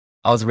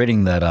I was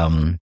reading that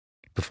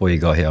before you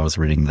got here. I was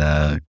reading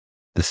the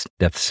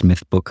Steph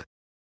Smith book,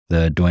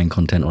 the Doing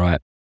Content Right.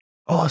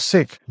 Oh,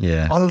 sick!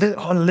 Yeah,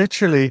 I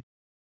literally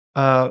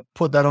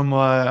put that on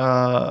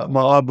my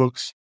my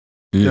iBooks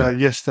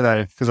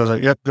yesterday because I was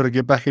like, "Yep, got to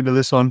get back into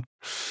this one."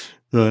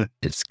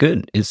 it's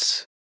good.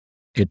 It's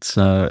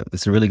a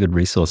really good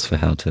resource for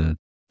how to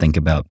think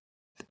about,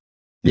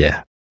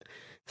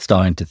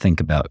 starting to think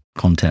about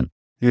content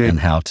and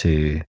how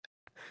to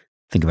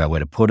think about where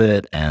to put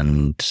it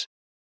and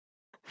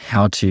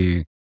how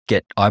to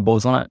get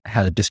eyeballs on it,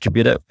 how to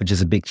distribute it, which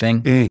is a big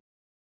thing.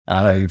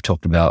 I know you've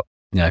talked about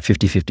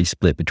 50-50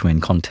 split between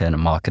content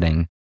and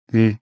marketing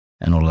and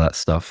all of that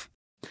stuff.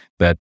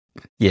 But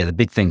yeah, the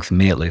big thing for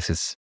me at least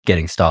is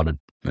getting started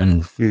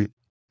and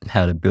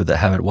how to build that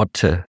habit, what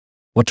to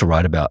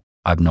write about.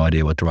 I have no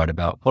idea what to write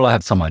about. Well, I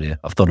have some idea.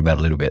 I've thought about it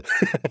a little bit.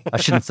 I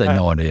shouldn't say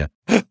no idea.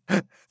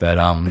 But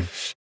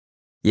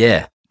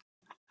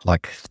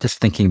like just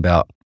thinking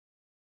about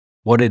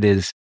what it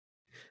is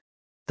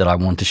that I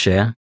want to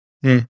share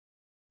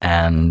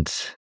and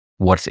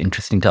what's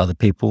interesting to other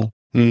people.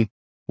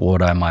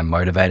 What am I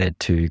motivated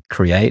to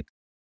create?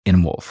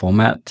 In what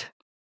format?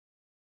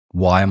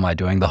 Why am I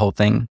doing the whole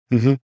thing?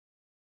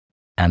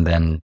 And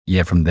then,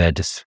 from there,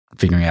 just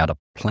figuring out a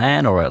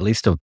plan or at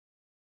least a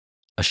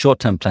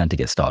short-term plan to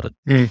get started.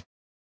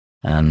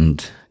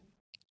 And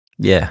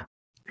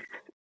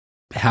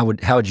how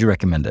would you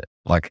recommend it?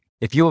 Like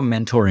if you were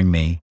mentoring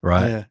me,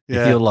 right?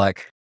 If you're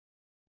like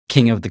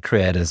king of the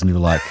creators and you're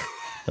like,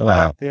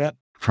 wow,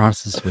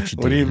 Francis,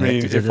 what do you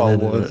mean if I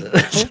was?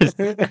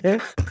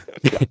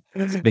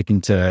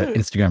 Speaking to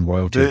Instagram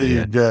royalty. There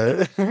you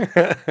go.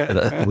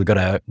 we got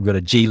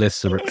a G-list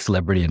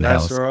celebrity in the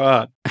house. That's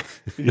right.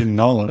 You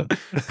know it.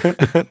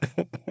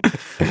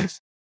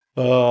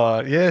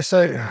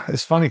 So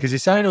it's funny because you're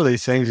saying all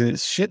these things and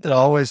it's shit that I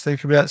always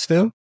think about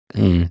still.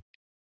 I'm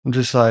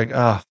just like,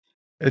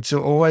 it's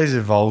always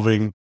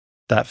evolving.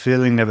 That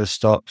feeling never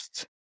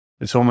stops.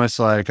 It's almost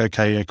like,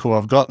 okay, yeah, cool.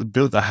 I've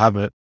built the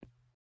habit,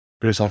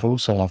 but it's like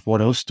also like,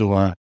 what else do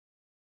I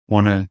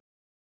want to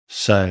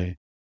say?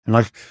 And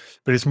like,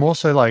 but it's more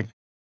so like,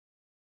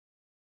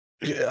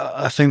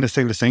 I think the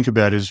thing to think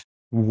about is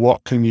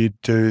what can you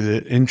do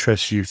that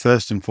interests you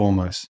first and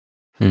foremost?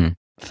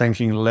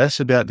 Thinking less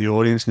about the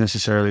audience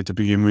necessarily to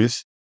begin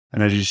with.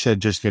 And as you said,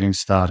 just getting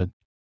started.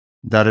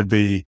 That'd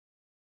be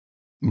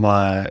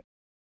my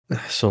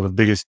sort of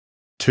biggest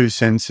 2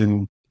 cents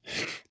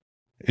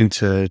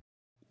into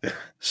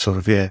sort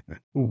of,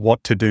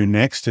 what to do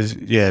next is,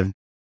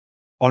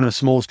 on a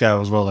small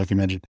scale as well, like you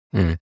mentioned.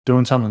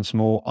 Doing something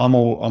small.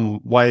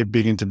 I'm way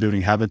big into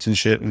building habits and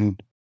shit.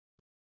 And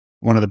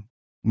one of the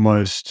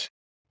most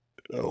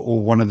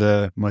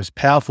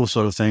powerful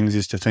sort of things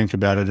is to think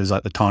about it as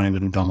like the tiny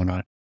little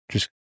domino.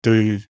 Just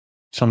do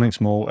something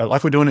small,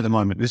 like we're doing at the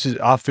moment.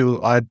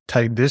 I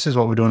take this as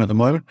what we're doing at the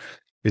moment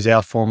is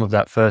our form of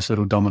that first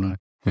little domino.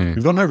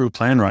 We've got no real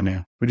plan right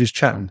now. We're just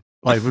chatting.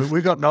 Like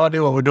we've got no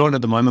idea what we're doing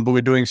at the moment, but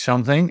we're doing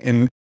something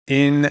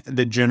in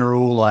the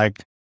general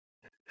like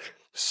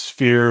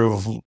sphere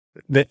of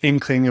the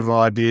inkling of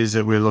ideas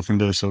that we're looking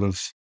to sort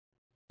of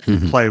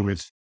play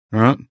with,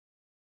 right?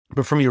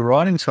 But from your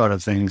writing side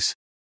of things,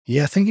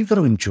 I think you've got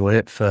to enjoy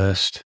it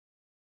first.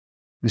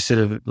 Instead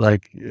of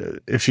like,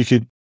 if you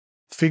could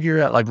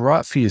figure out, like,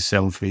 write for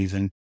yourself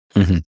even.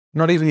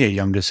 Not even your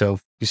younger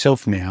self,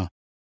 yourself now.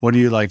 What do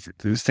you like?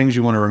 There's things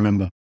you want to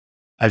remember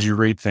as you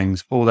read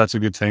things. Oh, that's a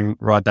good thing.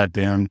 Write that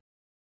down.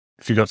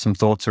 If you got some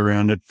thoughts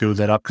around it, build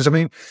that up. Because I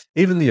mean,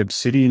 even the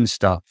Obsidian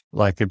stuff,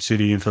 like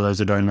Obsidian, for those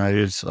that don't know,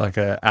 it's like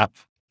an app.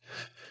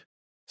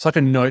 It's like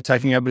a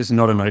note-taking app, but it's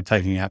not a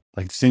note-taking app.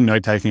 Like the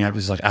note-taking app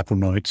is like Apple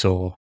Notes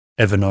or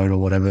Evernote or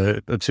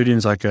whatever.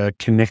 Obsidian's like a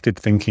connected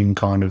thinking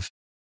kind of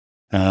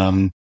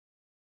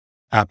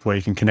app where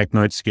you can connect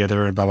notes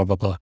together and blah, blah, blah,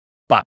 blah.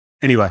 But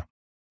anyway,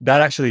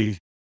 that actually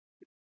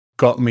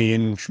got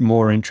me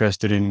more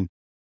interested in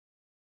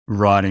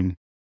writing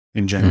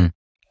in general.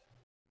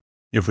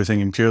 If we're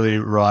thinking purely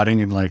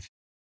writing and like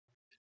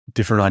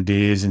different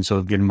ideas and sort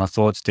of getting my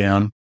thoughts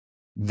down,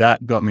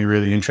 that got me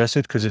really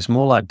interested because it's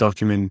more like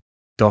documenting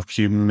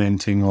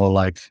or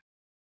like,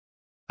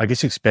 I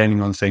guess,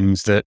 expanding on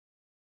things that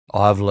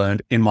I've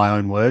learned in my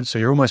own words. So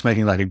you're almost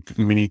making like a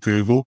mini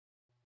Google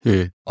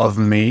of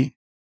me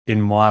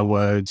in my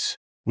words,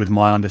 with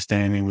my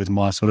understanding, with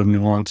my sort of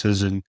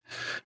nuances and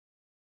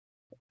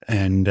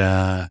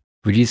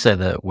would you say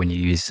that when you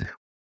use,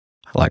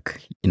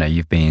 like,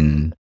 you've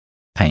been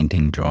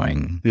painting,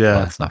 drawing, all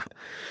that stuff,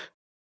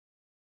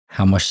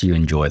 how much do you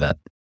enjoy that?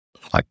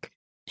 Like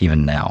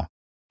even now,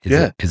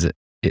 is it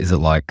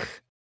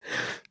like,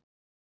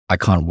 I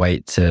can't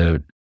wait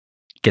to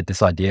get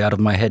this idea out of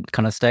my head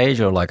kind of stage,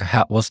 or like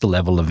what's the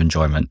level of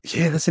enjoyment?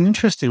 Yeah, that's an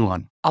interesting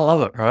one. I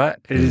love it, right?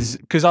 It is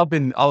because I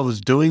was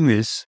doing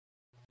this,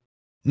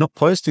 not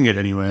posting it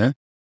anywhere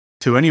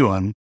to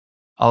anyone.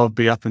 I would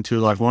be up until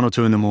like 1 or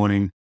 2 in the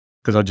morning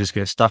because I'd just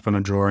get stuck on a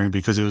drawing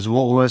because it was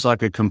almost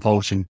like a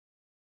compulsion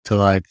to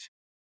like,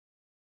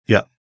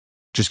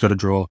 just got to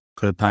draw,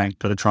 got to paint,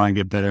 got to try and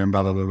get better and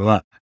blah, blah, blah, blah,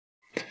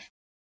 blah.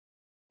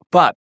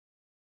 But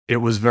it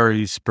was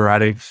very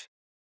sporadic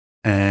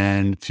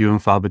and few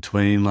and far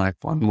between. Like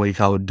one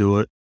week I would do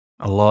it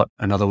a lot,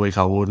 another week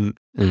I wouldn't.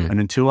 And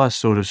until I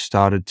sort of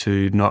started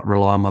to not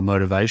rely on my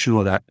motivation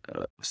or that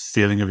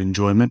feeling of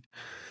enjoyment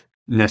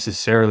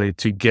necessarily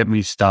to get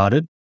me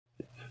started,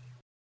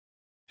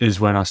 is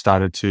when I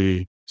started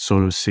to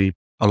sort of see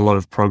a lot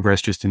of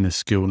progress just in the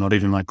skill, not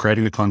even like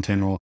creating the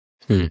content or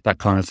that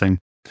kind of thing.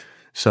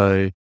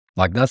 So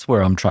like that's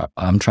where I'm trying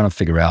to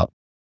figure out,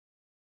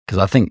 because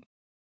I think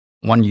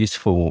one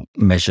useful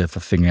measure for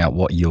figuring out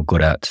what you're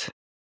good at,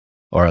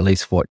 or at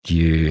least what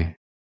you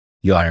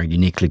are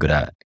uniquely good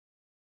at,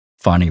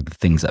 finding the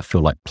things that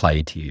feel like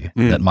play to you,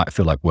 that might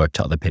feel like work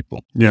to other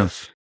people.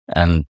 Yes.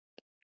 And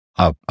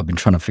I've been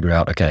trying to figure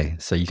out, okay,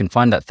 so you can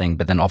find that thing,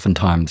 but then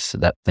oftentimes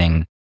that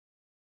thing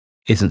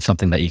isn't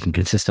something that you can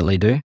consistently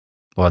do,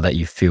 or that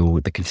you feel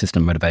the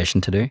consistent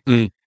motivation to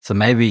do. So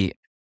maybe,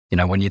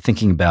 when you're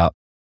thinking about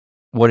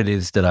what it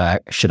is that I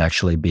should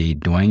actually be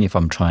doing, if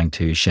I'm trying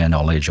to share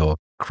knowledge or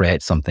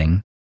create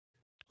something,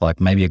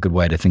 like maybe one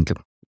way to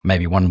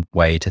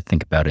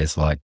think about it is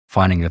like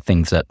finding the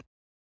things that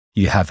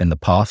you have in the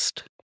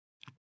past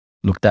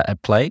looked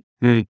at play,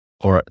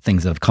 or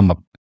things that have come up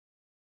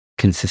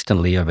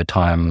consistently over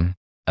time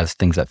as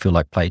things that feel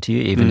like play to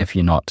you, even if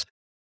you're not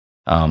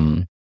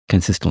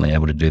consistently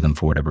able to do them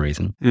for whatever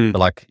reason. But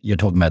like you're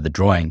talking about the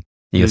drawing,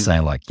 you're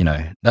saying like,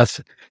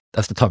 that's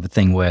the type of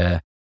thing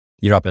where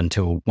you're up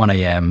until 1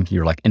 a.m.,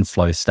 you're like in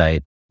flow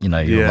state,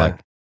 you're like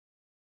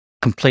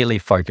completely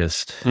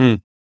focused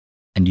and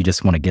you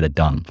just want to get it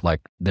done.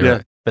 Like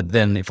but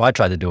then if I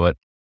tried to do it,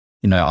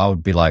 I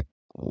would be like,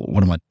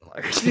 what am I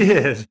like?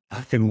 Yeah,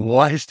 fucking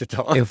waste of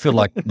time. It'll feel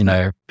like,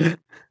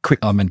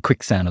 I'm in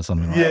quicksand or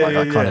something.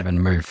 I can't even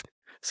move.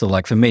 So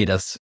like for me,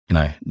 that's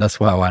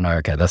why I know,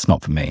 okay, that's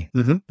not for me.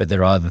 But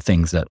there are other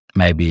things that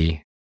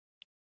maybe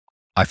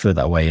I feel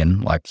that way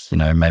in, like,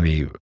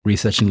 maybe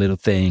researching little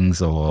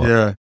things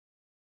or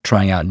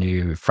trying out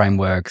new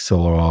frameworks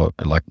or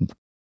like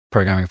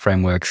programming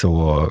frameworks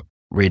or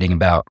reading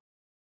about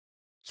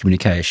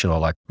communication or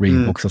like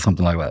reading books or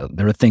something like that.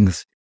 There are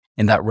things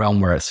in that realm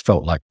where it's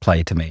felt like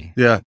play to me.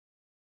 Yeah.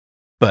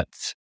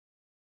 But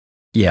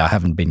I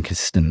haven't been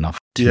consistent enough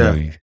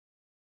to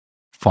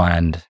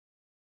find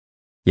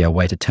a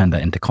way to turn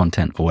that into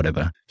content or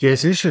whatever. Yeah,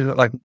 it's interesting.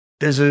 Like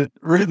there's a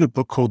really good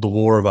book called The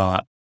War of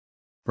Art,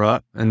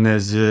 right? And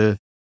there's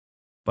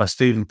by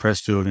Stephen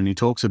Pressfield, and he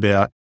talks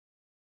about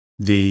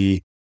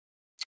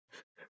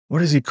what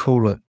does he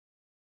call it?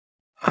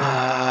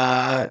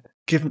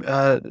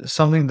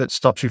 Something that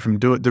stops you from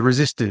doing it, the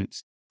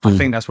resistance. I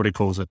think that's what he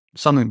calls it.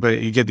 Something, but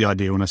you get the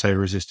idea when I say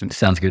resistance.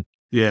 Sounds good.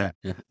 Yeah.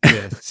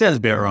 Sounds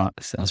about right.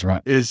 Sounds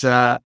right.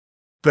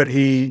 But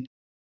he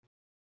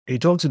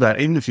talks about,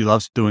 even if you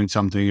love doing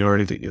something or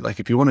anything, like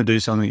if you want to do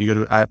something, you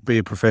got to be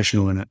a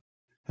professional in it.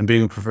 And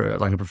being a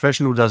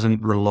professional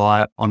doesn't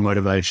rely on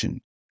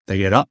motivation. They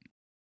get up,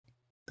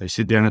 they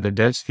sit down at their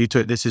desk.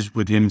 This is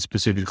with him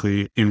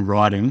specifically in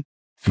writing,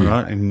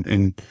 right?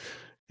 In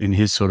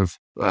his sort of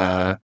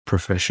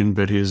profession,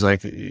 but he's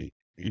like,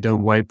 you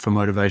don't wait for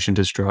motivation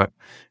to strike.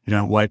 You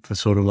don't wait for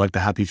sort of like the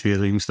happy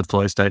feelings, the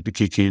flow state to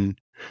kick in.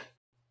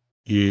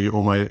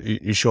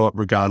 You show up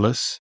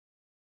regardless,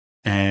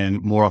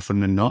 and more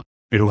often than not,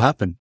 it'll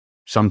happen.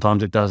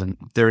 Sometimes it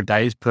doesn't. There are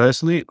days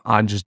personally,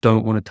 I just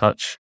don't want to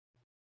touch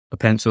a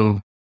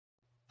pencil,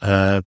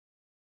 open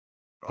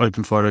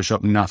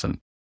Photoshop, nothing.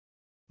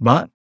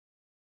 But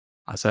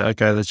I say,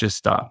 okay, let's just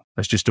start.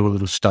 Let's just do a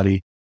little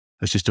study.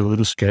 Let's just do a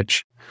little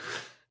sketch.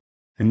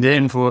 And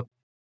then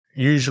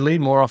usually,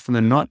 more often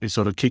than not, it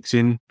sort of kicks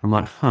in. I'm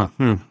like,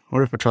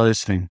 what if I try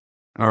this thing?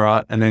 All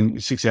right. And then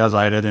 6 hours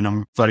later, then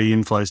I'm bloody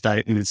in flow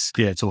state and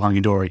it's all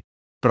hunky-dory.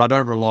 But I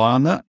don't rely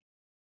on that.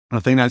 And I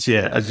think that's,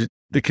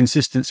 the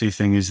consistency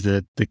thing is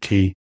the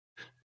key,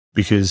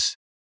 because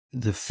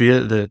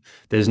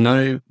there's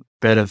no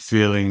better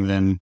feeling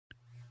than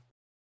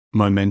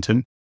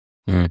momentum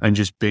and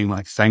just being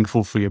like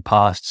thankful for your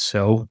past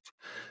self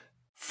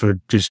for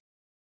just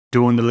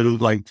doing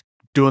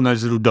doing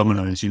those little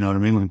dominoes, you know what I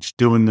mean? Like just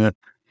doing the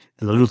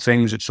little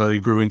things that slowly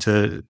grew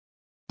into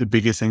the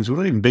bigger things, well,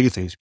 not even bigger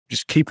things,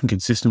 just keeping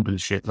consistent with the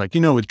shit. Like,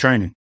 with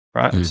training,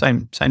 right?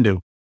 Same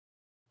deal,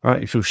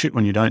 right? You feel shit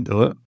when you don't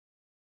do it.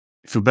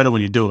 You feel better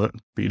when you do it,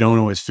 but you don't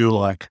always feel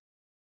like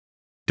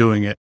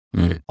doing it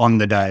on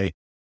the day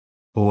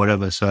or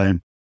whatever. So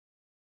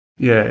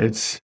yeah,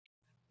 it's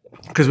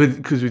because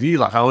with you,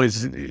 like I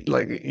always,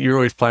 like you're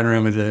always playing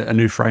around with a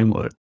new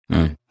framework,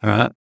 all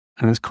right?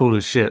 And it's cool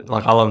as shit.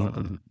 Like I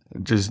love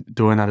just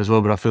doing that as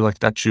well, but I feel like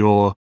that's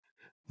your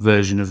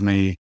version of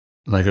me,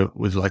 like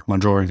with like my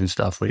drawings and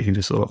stuff, where you can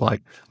just sort of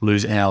like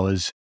lose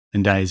hours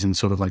and days and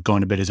sort of like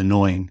going to bed is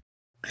annoying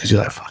because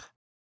you're like, fuck,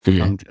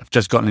 I've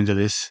just gotten into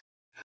this.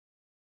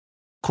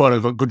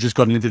 Just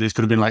gotten into this,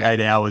 could have been like 8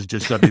 hours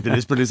just got into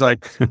this, but it's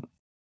like,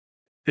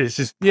 it's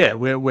just,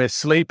 where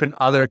sleep and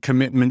other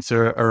commitments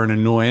are an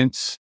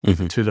annoyance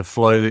to the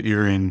flow that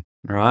you're in,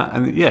 right?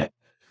 And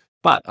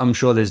but I'm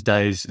sure there's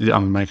days,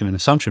 I'm making an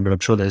assumption, but I'm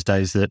sure there's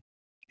days that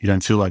you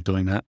don't feel like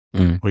doing that.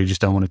 or you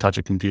just don't want to touch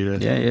a computer.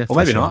 Yeah. Or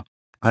maybe not.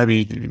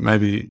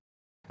 Maybe,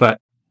 but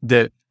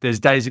there's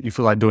days that you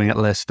feel like doing it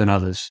less than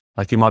others.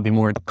 Like you might be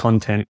more into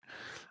content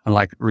and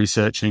like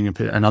researching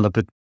another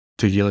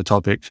particular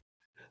topic,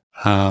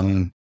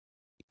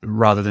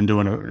 rather than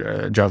doing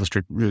a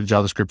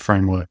JavaScript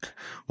framework,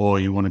 or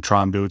you want to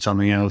try and build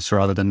something else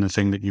rather than the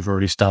thing that you've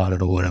already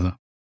started or whatever.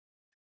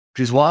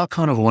 Which is why I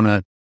kind of want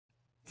to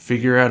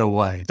figure out a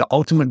way. The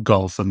ultimate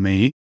goal for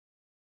me,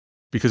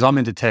 because I'm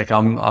into tech,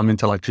 I'm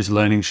into like just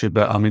learning shit,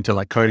 but I'm into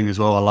like coding as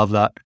well. I love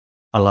that.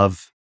 I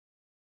love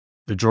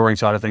the drawing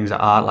side of things, the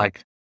art.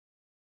 Like,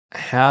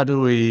 how do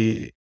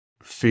we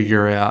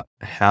figure out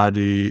how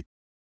to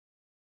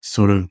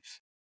sort of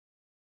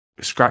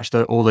scratch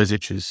all those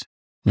itches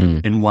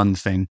in one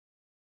thing?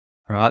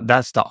 Right?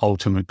 That's the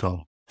ultimate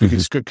goal.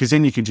 Because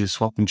then you can just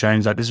swap and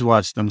change. Like, this is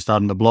why I'm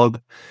starting the blog,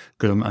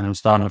 and I'm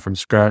starting it from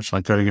scratch,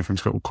 like coding it from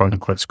quote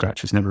unquote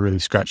scratch. It's never really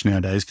scratch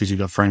nowadays because you've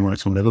got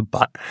frameworks and whatever,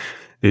 but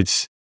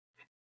it's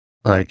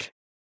like,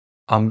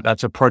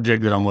 that's a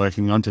project that I'm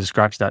working on to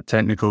scratch that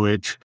technical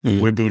itch.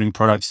 We're building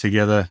products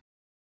together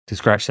to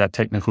scratch that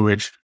technical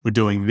itch. We're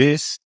doing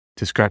this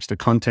to scratch the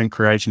content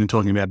creation and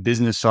talking about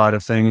business side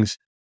of things.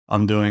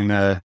 I'm doing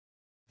the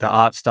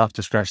art stuff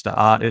to scratch the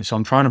art itch. So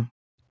I'm trying to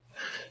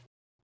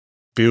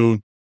build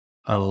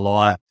a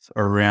life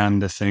around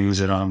the things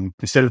that I'm,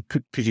 instead of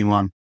picking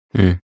one,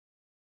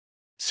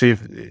 see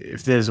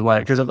if there's a way,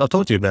 because I've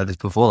talked to you about this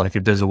before, like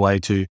if there's a way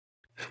to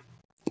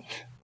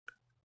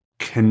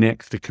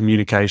connect the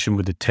communication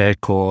with the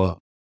tech or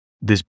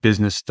this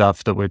business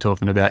stuff that we're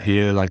talking about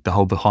here, like the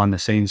whole behind the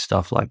scenes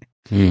stuff, like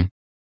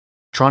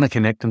trying to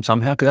connect them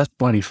somehow, because that's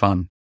bloody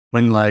fun.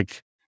 When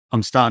like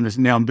I'm starting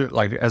to, now I'm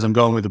like, as I'm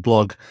going with the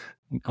blog,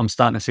 I'm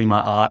starting to see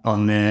my art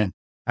on there,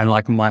 and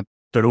like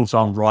but also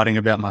I'm writing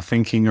about my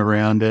thinking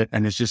around it.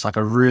 And it's just like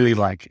a really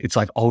like, it's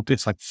like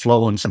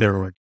flow on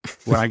steroid.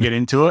 When I get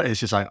into it, it's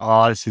just like,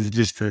 this is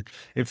just,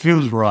 it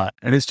feels right.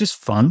 And it's just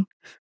fun.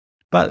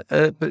 But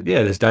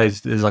yeah,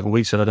 there's like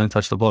weeks that I don't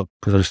touch the blog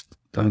because I just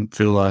don't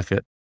feel like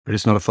it. But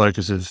it's not a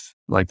focus of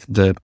like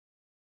the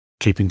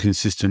keeping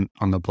consistent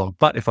on the blog.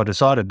 But if I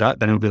decided that,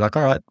 then it would be like,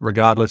 all right,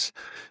 regardless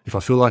if I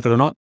feel like it or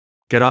not,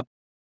 get up,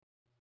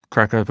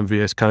 crack open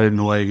VS Code and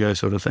away you go,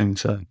 sort of thing.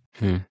 So,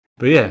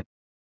 but yeah,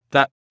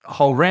 that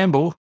whole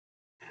ramble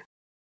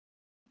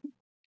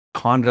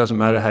kind of doesn't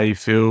matter how you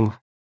feel,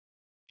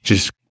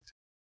 just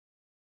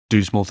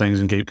do small things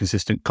and keep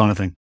consistent, kind of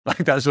thing. Like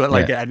that's what,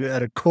 like at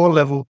a core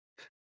level,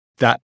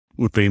 that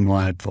would be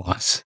my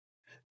advice.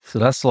 So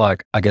that's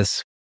like, I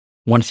guess,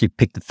 once you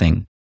pick the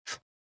thing,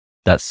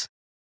 that's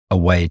a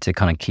way to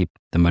kind of keep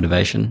the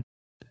motivation.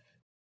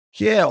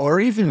 Yeah, or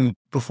even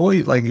before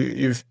you, like,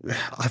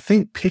 I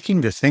think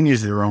picking the thing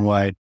is the wrong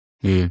way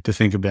to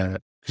think about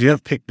it. Because you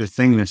don't pick the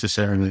thing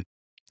necessarily.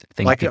 The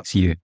thing like picks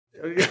you.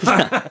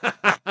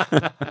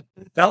 That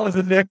was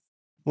the next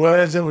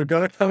words that were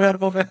going to come out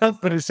of my mouth,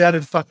 but it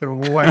sounded fucking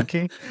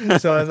wanky.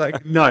 So I was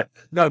like, no,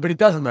 but it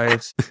doesn't,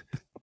 mate.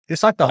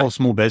 It's like the whole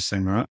small bets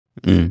thing, right?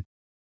 You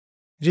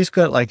just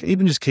got like,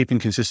 even just keeping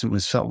consistent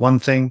with one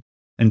thing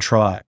and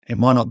try it. It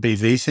might not be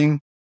the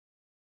thing.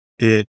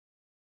 It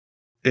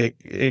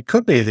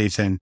could be the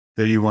thing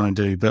that you want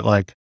to do, but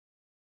like,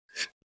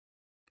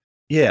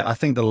 yeah, I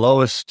think the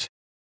lowest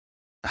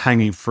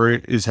hanging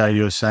fruit is how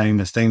you're saying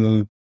the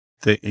thing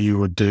that you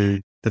would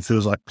do that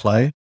feels like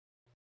play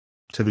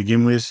to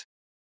begin with.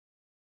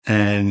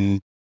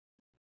 And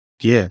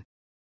yeah,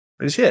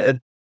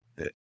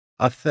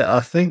 I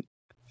think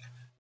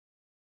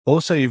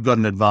also you've got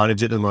an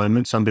advantage at the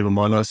moment. Some people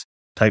might not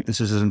take this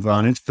as an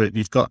advantage, but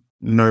you've got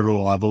no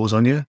real eyeballs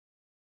on you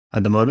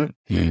at the moment.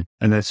 And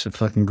that's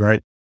fucking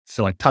great.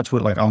 So like touch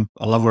wood, like I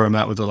love where I'm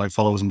at with the like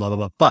followers and blah, blah,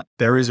 blah. But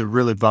there is a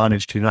real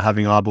advantage to not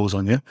having eyeballs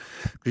on you,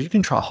 because you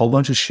can try a whole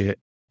bunch of shit.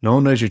 No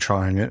one knows you're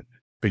trying it,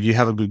 but you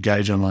have a good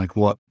gauge on like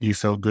what you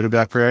felt good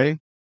about creating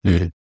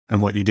and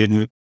what you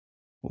didn't.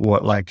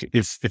 What, like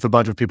if a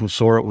bunch of people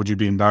saw it, would you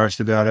be embarrassed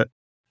about it?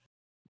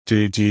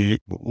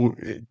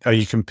 Are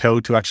you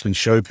compelled to actually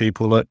show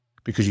people it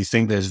because you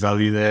think there's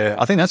value there?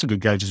 I think that's a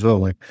good gauge as well.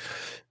 Like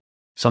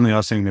something I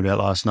was thinking about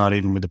last night,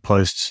 even with the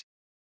posts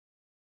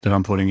that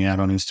I'm putting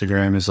out on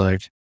Instagram, is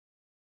like,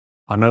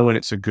 I know when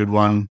it's a good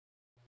one,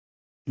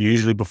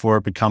 usually before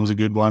it becomes a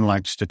good one,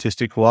 like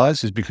statistic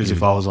wise, is because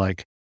if I was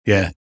like,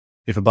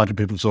 if a bunch of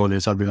people saw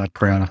this, I'd be like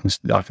proud.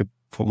 I could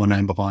put my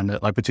name behind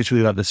it. Like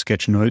particularly like the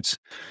sketch notes,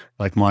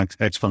 like my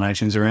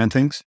explanations around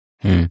things.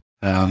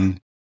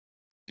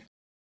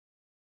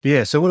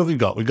 Yeah. So what have we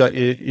got? We've got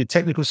your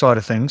technical side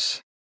of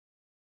things.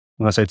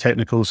 When I say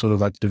technical, sort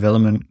of like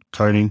development,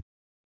 coding,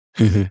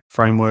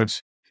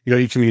 frameworks. You got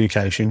your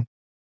communication.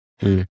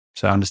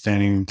 So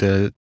understanding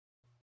the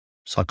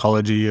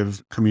psychology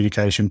of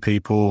communication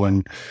people,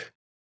 and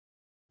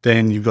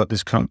then you've got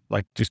this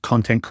just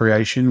content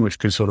creation, which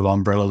could sort of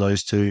umbrella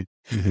those two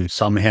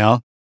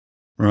somehow,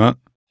 right?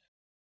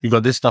 You've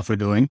got this stuff we're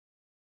doing,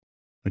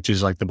 which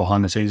is like the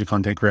behind the scenes of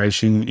content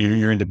creation.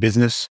 You're into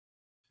business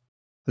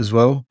as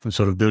well, for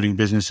sort of building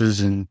businesses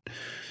and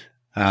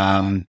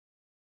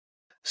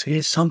So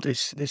there's something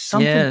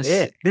Yes.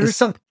 there. There is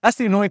some. That's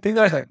the annoying thing,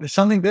 though. Like, there's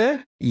something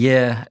there.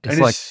 Yeah. It's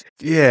And like,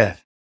 yeah.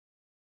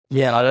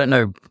 I don't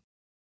know.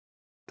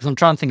 Because I'm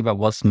trying to think about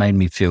what's made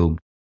me feel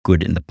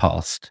good in the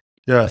past.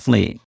 Yeah.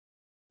 Definitely,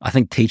 I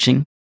think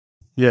teaching,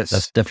 Yes.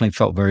 that's definitely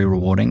felt very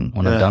rewarding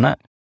when Yeah. I've done it.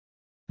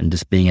 And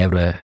just being able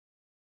to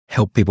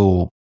help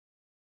people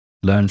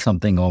learn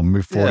something or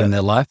move forward Yeah. in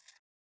their life.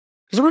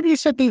 Because when you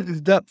said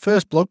that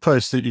first blog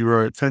post that you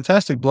wrote,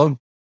 fantastic blog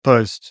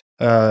post.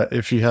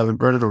 If you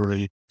haven't read it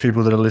already,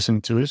 people that are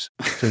listening to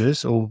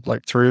this, all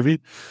like 3 of you,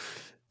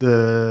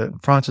 the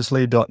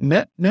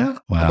francislee.net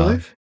now, I Wow.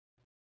 believe,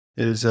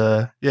 is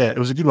it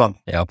was a good one.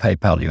 Yeah, I'll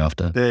PayPal you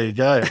after. There you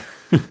go.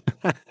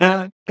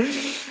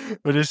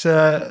 But it's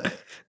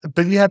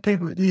but you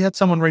had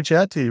someone reach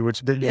out to you,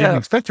 which you didn't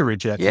expect to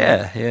reach out to you.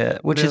 Yeah.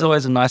 Which is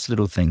always a nice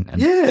little thing.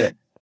 And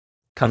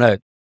kind of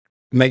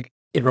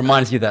it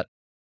reminds you that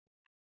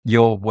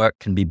your work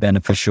can be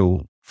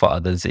beneficial for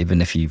others,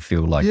 even if you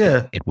feel like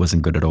it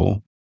wasn't good at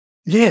all.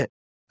 Yeah.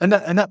 And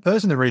that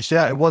person that reached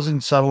out, it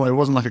wasn't someone, it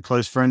wasn't like a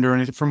close friend or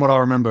anything. From what I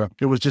remember,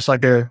 it was just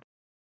like a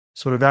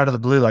sort of out of the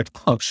blue, like,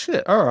 oh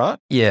shit, all right.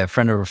 Yeah,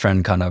 friend of a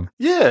friend kind of.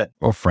 Yeah.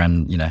 Or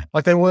friend,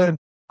 Like they weren't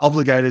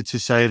obligated to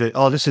say that,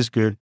 oh, this is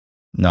good.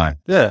 No.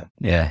 Yeah.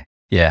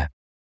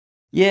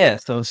 Yeah.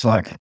 So it's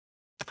like,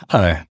 I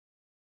don't know.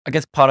 I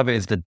guess part of it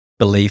is the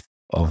belief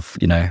of,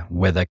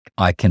 whether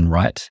I can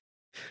write.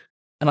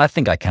 And I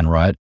think I can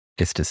write.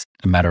 It's just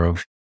a matter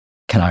of,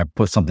 can I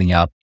put something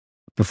out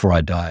before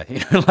I die?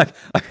 Like,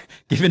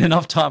 given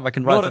enough time, I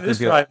can write something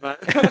good.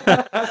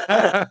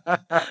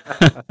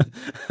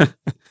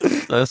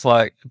 So it's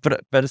like, but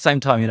at the same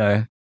time,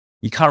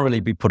 you can't really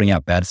be putting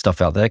out bad stuff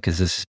out there because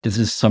there's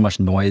just so much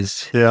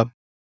noise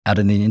out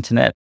in the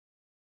internet.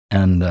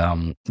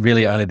 And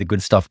really only the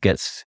good stuff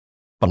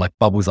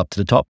bubbles up to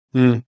the top.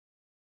 Mm.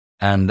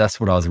 And that's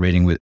what I was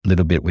reading a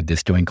little bit with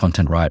this doing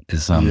content right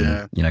is,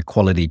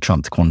 quality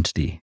trumps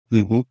quantity.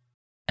 Mm-hmm.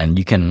 And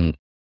you can,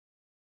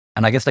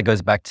 and I guess that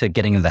goes back to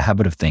getting in the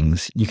habit of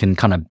things. You can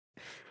kind of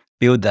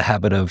build the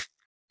habit of,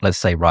 let's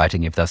say,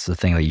 writing, if that's the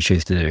thing that you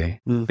choose to do,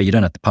 but you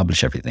don't have to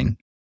publish everything.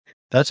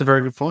 That's a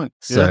very good point.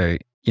 So,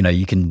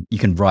 you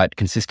can write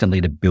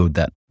consistently to build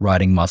that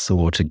writing muscle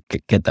or to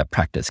get that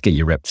practice, get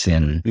your reps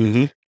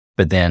in,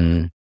 but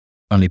then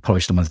only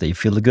polish the ones that you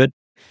feel are good.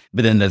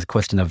 But then there's a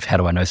question of, how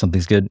do I know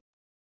something's good?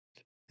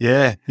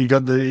 Yeah, you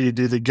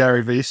do the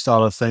Gary Vee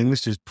style of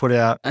things. Just put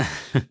out,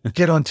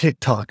 get on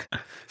TikTok,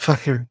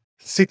 fucking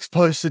 6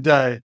 posts a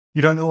day.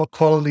 You don't know what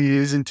quality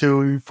is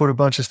until you put a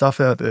bunch of stuff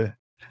out there.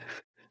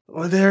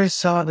 Well,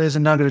 there's a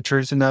nugget of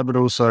truth in that, but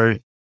also,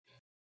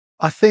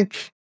 I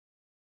think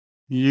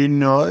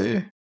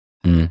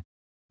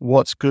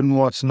what's good and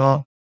what's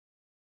not.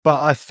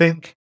 But I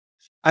think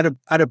at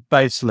a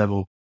base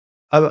level,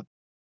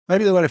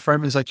 maybe the way to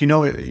frame it is like, you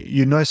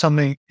know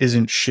something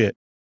isn't shit.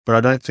 But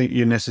I don't think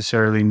you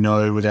necessarily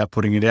know without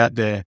putting it out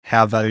there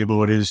how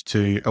valuable it is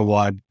to a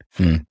wide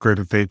group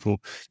of people.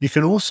 You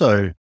can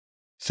also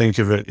think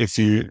of it if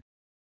you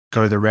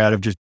go the route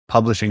of just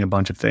publishing a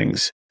bunch of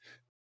things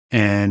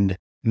and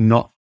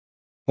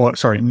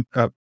writing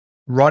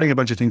a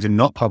bunch of things and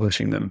not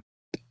publishing them.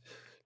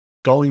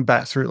 Going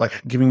back through,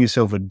 like giving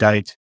yourself a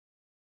date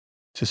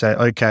to say,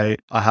 okay,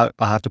 I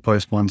have to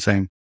post one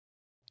thing,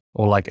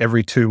 or like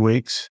every 2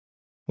 weeks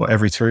or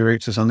every 3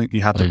 weeks or something,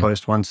 you have to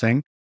post one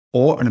thing.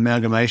 Or an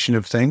amalgamation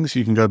of things.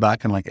 You can go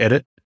back and like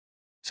edit.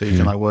 So you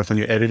can like work on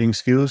your editing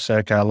skills. Say,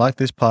 okay, I like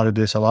this part of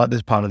this. I like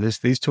this part of this.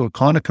 These two are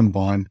kind of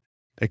combined.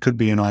 There could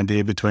be an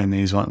idea between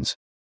these ones.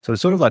 So it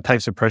sort of like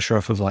takes the pressure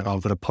off of like, oh,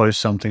 I've got to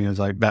post something. It's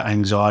like that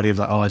anxiety of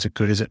like, oh, is it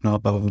good? Is it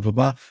not? Blah, blah, blah,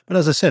 blah. But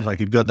as I said,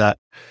 like you've got the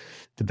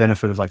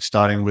benefit of like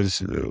starting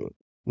with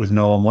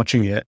no one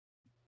watching yet.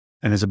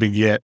 And there's a big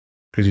yet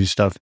because you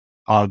stuff.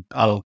 I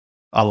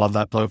love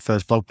that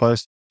first blog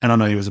post and I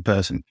know you as a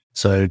person.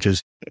 So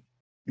just,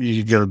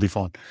 you're going to be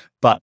fine.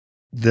 But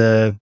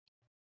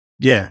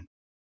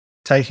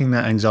taking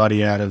that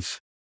anxiety out of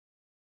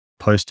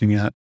posting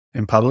out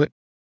in public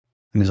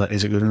and it's like,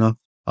 is it good enough?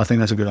 I think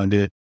that's a good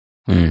idea.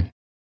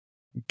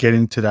 Get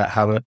into that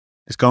habit.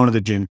 It's going to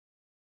the gym.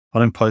 I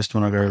don't post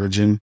when I go to the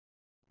gym.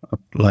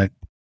 Like,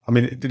 I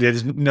mean,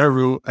 there's no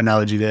real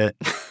analogy there.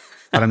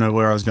 I don't know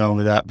where I was going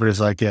with that, but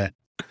it's like,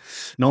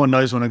 no one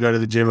knows when I go to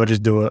the gym. I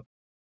just do it.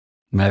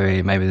 Maybe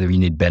you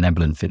need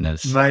benevolent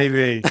fitness.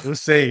 Maybe. We'll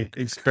see.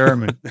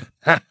 Experiment.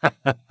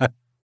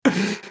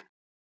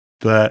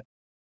 But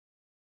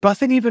I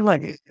think even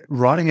like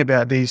writing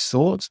about these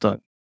thoughts, though.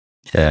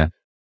 Yeah.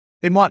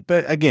 It might,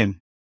 but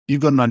again,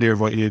 you've got an idea of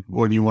what you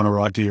want to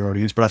write to your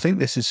audience, but I think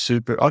this is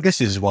super, I guess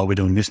this is why we're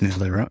doing this now,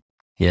 right?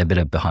 Yeah, a bit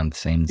of behind the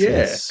scenes.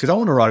 Yeah, because I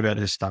want to write about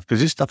this stuff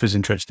because this stuff is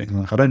interesting.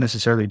 Like I don't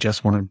necessarily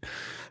just want to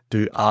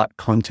do art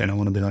content. I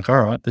want to be like,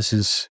 all right, this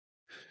is,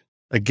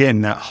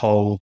 again, that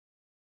whole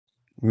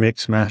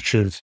mix match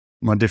of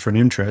my different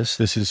interests.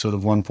 This is sort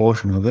of one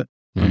portion of it.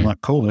 I'm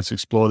like, cool, let's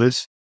explore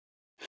this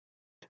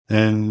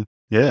and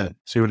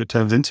see what it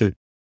turns into.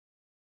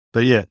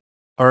 But yeah,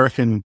 I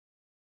reckon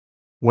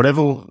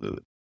whatever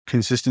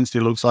consistency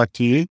looks like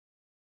to you,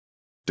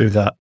 do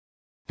that.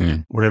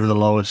 whatever the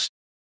lowest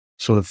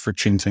sort of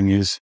friction thing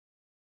is.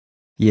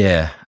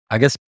 Yeah. I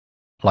guess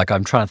like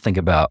I'm trying to think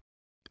about,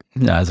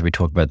 as we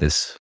talk about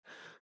this,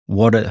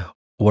 what are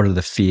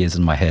the fears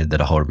in my head that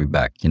are holding me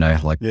back?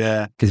 Like,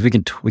 because we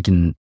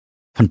can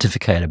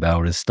pontificate about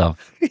all this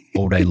stuff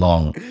all day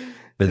long,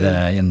 but then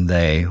at the end of the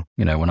day,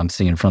 when I'm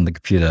sitting in front of the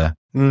computer,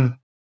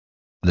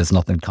 there's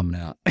nothing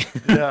coming out.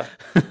 Yeah.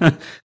 The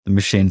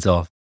machine's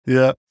off.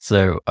 Yeah.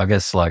 So I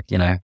guess what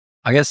are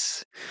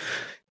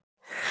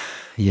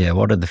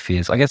the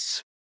fears? I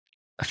guess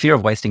a fear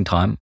of wasting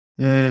time.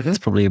 Yeah. It's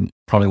probably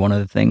one of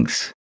the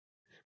things.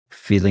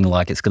 Feeling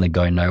like it's going to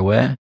go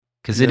nowhere.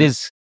 Because it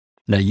is,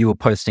 you were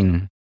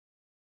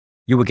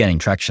gaining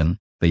traction,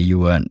 but you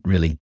weren't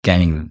really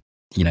gaining,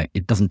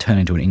 it doesn't turn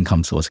into an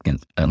income source again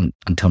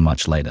until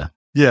much later.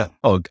 Yeah.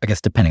 Oh, I guess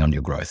depending on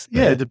your growth.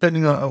 Yeah,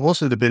 depending on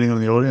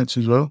the audience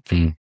as well.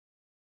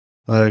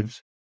 Like,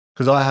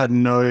 because I had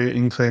no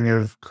inkling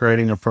of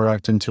creating a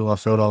product until I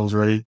felt I was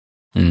ready.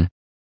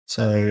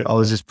 So I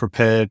was just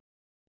prepared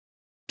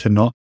to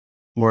not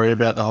worry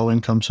about the whole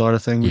income side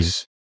of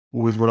things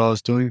with what I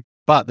was doing.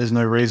 But there's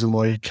no reason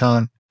why you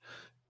can't,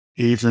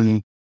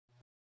 even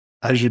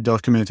as you're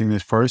documenting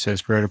this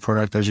process, create a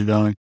product as you're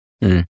going.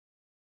 And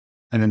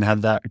then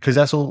have that, because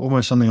that's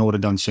almost something I would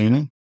have done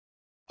sooner.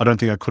 I don't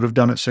think I could have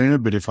done it sooner,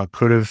 but if I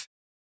could have,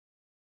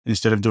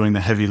 instead of doing the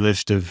heavy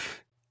lift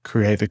of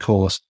create the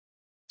course,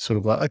 sort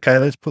of like, okay,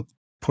 let's put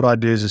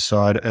ideas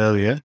aside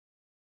earlier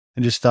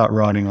and just start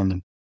writing on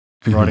them,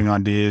 writing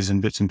ideas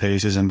and bits and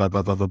pieces and blah,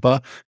 blah, blah, blah, blah.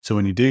 So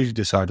when you do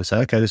decide to say,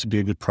 okay, this would be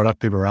a good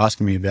product, people are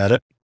asking me about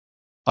it,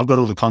 I've got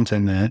all the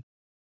content there,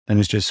 and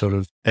it's just sort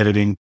of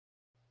editing,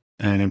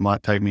 and it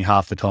might take me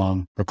half the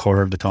time, a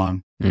quarter of the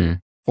time.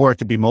 Or it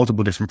could be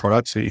multiple different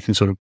products that you can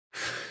sort of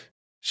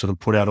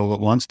put out all at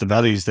once. The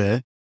value's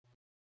there.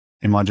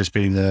 It might just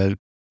be the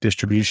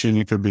distribution.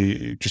 It could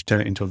be just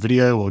turn it into a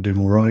video or do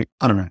more writing.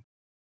 I don't know.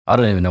 I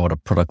don't even know what a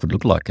product would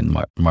look like in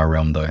my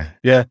realm though.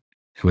 Yeah.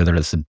 Whether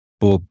it's a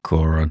book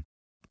or a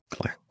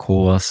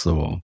course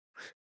or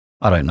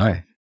I don't know.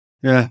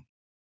 Yeah.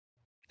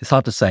 It's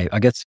hard to say. I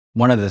guess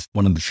one of the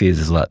fears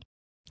is that,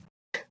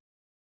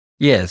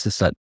 it's just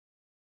that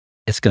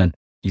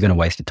you're going to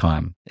waste your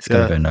time. It's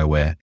going to go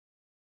nowhere,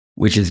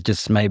 which is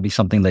just maybe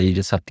something that you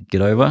just have to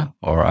get over,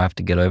 or I have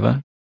to get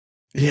over.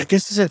 Yeah, I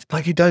guess it's it.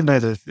 Like you don't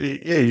know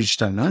you just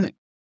don't know.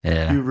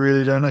 Yeah. You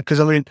really don't know. Because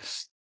I mean,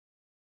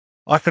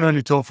 I can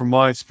only talk from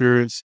my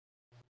experience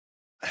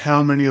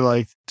how many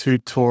like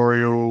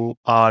tutorial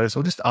artists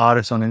or just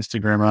artists on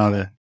Instagram are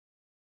there?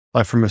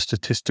 Like from a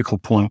statistical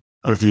point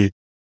of view,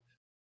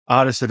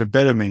 artists that are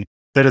better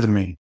than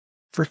me,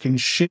 freaking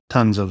shit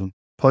tons of them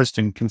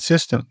posting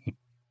consistently.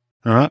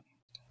 All right.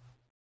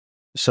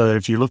 So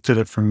if you looked at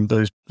it from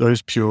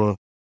those pure,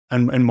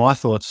 and my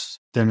thoughts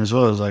then as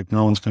well is like,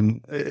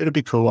 it'll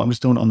be cool. I'm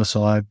just doing it on the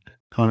side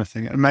kind of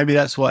thing. And maybe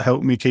that's what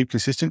helped me keep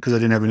consistent because I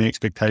didn't have any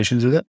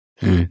expectations with it.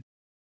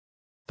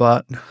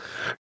 But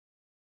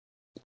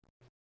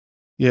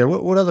yeah,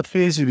 what other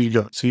fears have you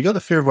got? So you got the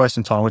fear of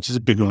wasting time, which is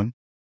a big one,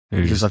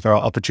 which is like our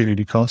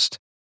opportunity cost.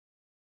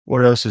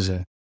 What else is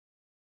there?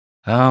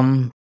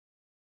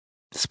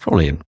 It's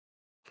probably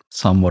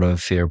somewhat of a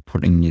fear of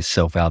putting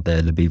yourself out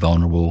there to be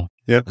vulnerable.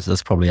 Yep.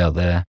 That's probably out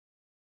there.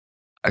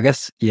 I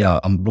guess,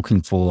 I'm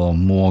looking for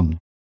more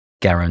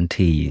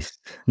guarantees.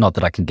 Not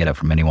that I can get it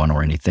from anyone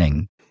or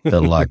anything,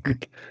 but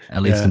like,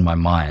 at least in my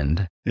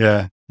mind,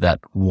 that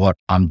what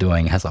I'm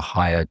doing has a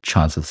higher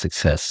chance of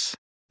success.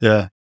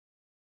 Yeah.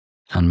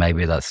 And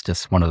maybe that's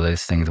just one of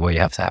those things where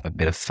you have to have a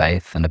bit of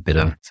faith and a bit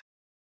of,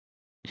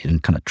 you can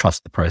kind of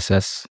trust the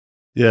process.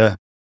 Yeah.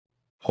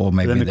 Or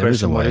maybe there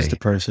is a way. What is the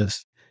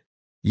process?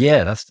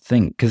 Yeah, that's the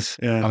thing. Because,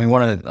 I mean,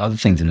 one of the other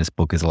things in this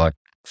book is like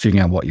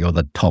figuring out what you're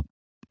the top,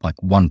 like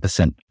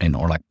 1% in,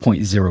 or like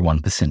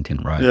 0.01% in,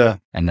 right? Yeah.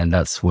 And then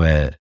that's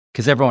where,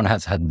 because everyone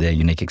has had their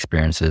unique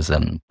experiences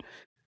and,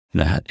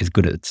 is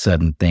good at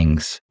certain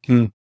things.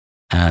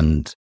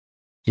 And,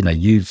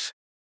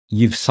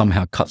 you've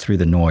somehow cut through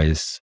the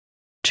noise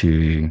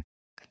to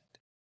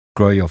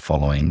grow your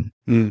following.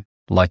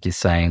 Like you're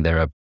saying, there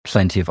are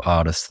plenty of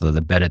artists that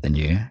are better than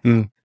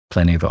you.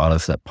 Plenty of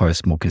artists that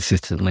post more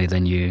consistently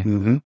than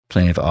you,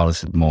 plenty of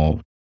artists with more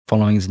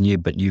followings than you,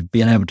 but you've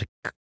been able to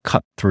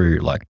cut through,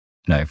 like,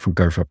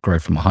 grow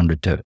from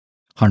 100 to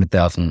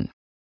 100,000.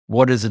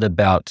 What is it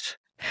about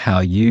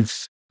how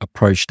you've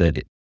approached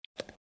it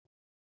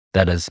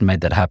that has made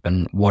that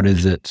happen? What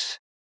is it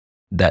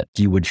that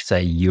you would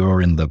say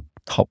you're in the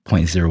top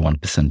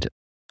 0.01%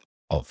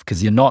 of?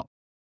 Because you're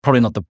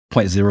probably not the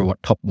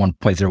top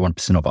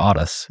 1.01% of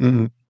artists.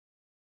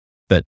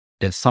 But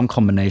there's some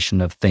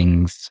combination of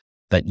things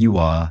that you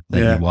are the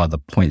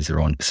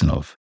 0.01%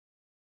 of.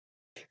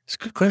 It's a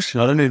good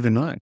question. I don't even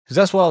know. Because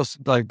that's why I was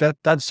like,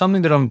 that's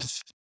something that I'm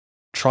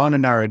trying to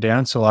narrow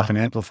down so I can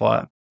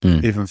amplify it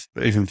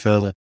even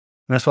further.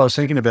 And that's why I was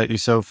thinking about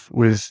yourself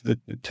with the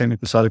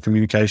technical side of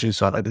communication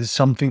side. Like there's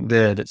something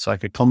there that's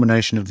like a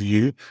combination of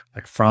you,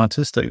 like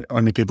Francis, that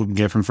only people can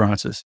get from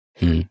Francis.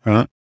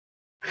 Right?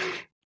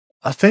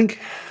 I think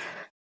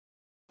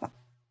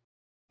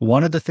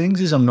one of the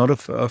things is I'm not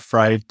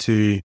afraid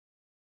to,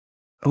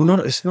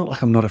 it's not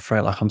like I'm not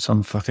afraid, like I'm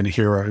some fucking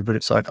hero, but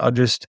it's like,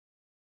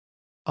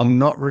 I'm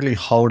not really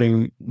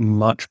holding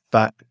much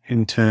back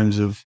in terms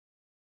of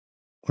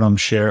what I'm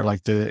sharing,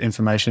 like the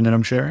information that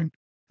I'm sharing.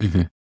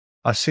 Mm-hmm.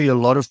 I see a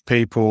lot of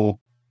people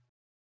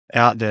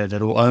out there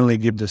that will only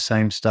give the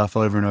same stuff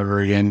over and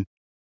over again,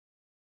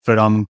 but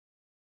I'm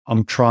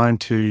trying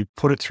to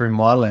put it through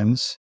my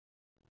lens,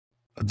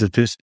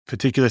 the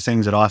particular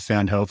things that I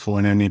found helpful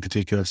in any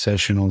particular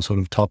session or sort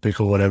of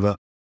topic or whatever,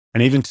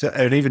 and even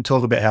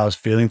talk about how I was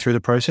feeling through the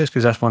process,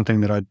 because that's one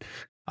thing that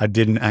I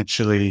didn't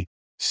actually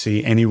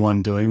see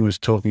anyone doing, was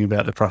talking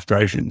about the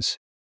frustrations.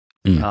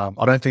 I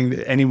don't think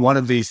that any one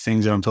of these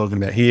things that I'm talking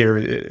about here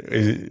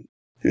is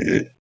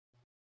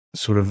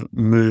sort of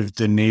moved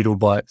the needle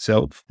by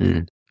itself,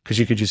 because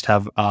you could just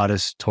have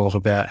artists talk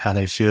about how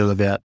they feel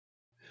about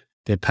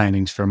their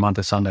paintings for a month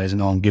of Sundays and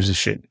no one gives a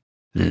shit.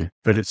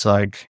 But it's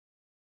like,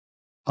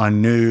 I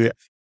knew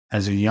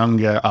as a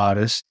younger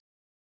artist,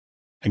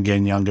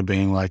 again, younger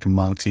being like a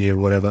month, year,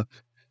 whatever,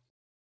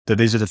 that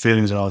these are the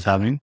feelings that I was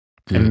having.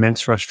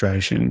 Immense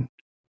frustration,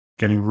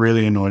 getting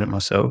really annoyed at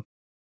myself,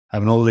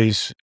 having all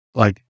these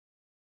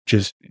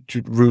just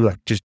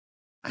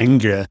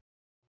anger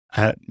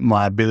at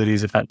my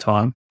abilities at that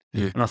time.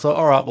 And I thought,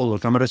 all right, well,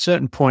 look, I'm at a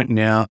certain point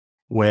now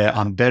where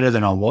I'm better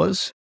than I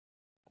was.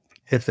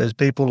 If there's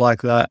people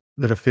like that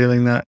are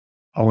feeling that,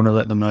 I want to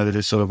let them know that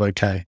it's sort of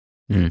okay.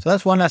 So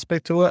that's one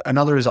aspect to it.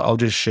 Another is I'll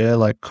just share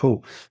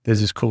cool, there's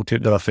this cool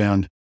tip that I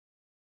found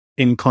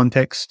in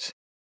context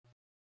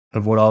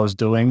of what I was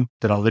doing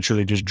that I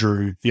literally just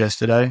drew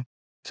yesterday.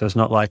 So it's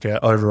not like an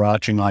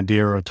overarching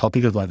idea or a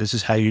topic of this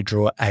is how you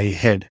draw a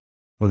head,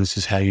 or this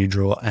is how you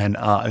draw an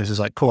art. This is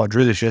cool, I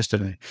drew this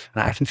yesterday.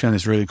 And I actually found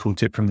this really cool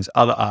tip from this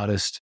other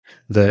artist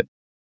that,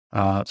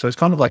 so it's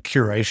kind of like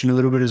curation a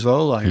little bit as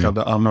well.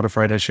 I'm not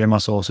afraid to share my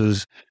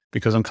sources,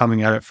 because I'm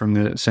coming at it from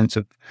the sense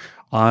of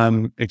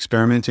I'm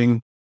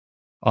experimenting,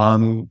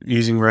 I'm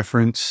using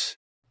reference.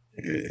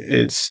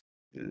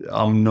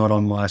 I'm not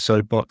on my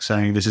soapbox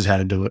saying this is how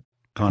to do it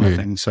kind of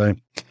thing. So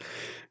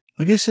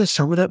I guess there's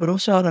some of that, but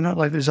also, I don't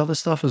know, there's other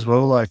stuff as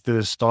well.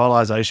 The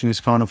stylization is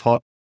kind of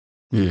hot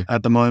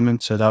at the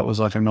moment. So that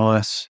was a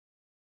nice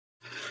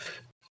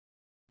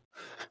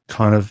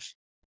kind of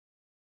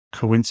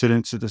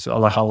coincidence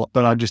that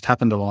but I just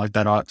happen to like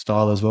that art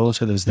style as well.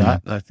 So there's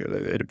that,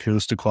 it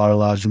appeals to quite a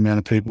large amount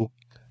of people.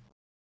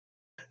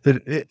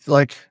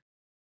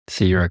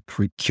 So you're a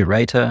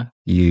curator,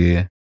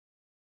 you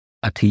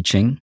are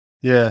teaching.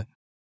 Yeah.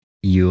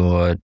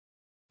 You're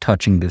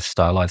touching this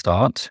stylized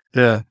art.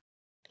 Yeah.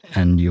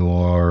 And you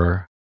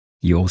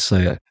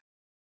also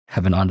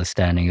have an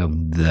understanding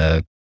of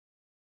the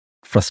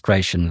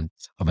frustrations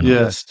of an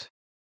artist.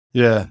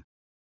 Yeah.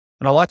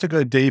 And I like to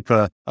go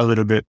deeper a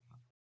little bit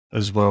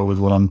as well with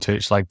what I'm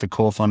teaching, the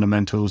core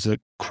fundamentals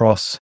that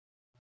cross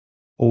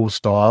all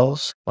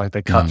styles.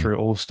 They cut through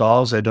all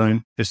styles.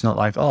 It's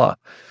not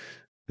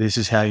this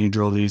is how you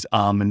draw these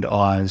almond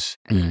eyes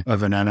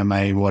of an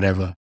anime,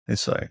 whatever.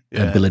 It's the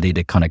ability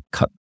to kind of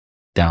cut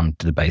down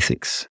to the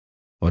basics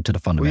or to the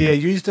fundamentals. Well,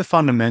 use the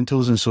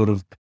fundamentals and sort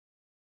of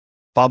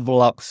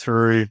bubble up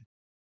through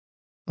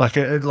how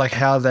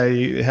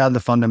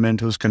the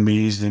fundamentals can be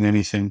used in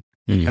anything.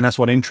 And that's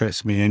what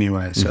interests me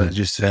anyway. So it's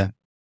just a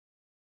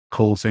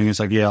cool thing. It's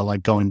I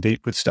like going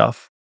deep with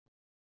stuff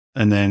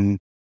and then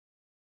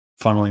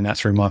funneling that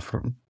through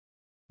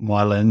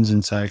my lens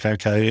and say,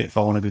 okay, if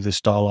I want to do this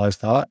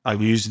stylized art,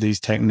 I've used these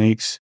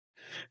techniques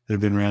that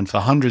have been around for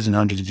hundreds and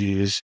hundreds of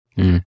years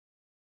to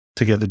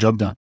get the job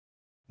done.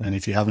 And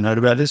if you haven't heard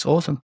about this,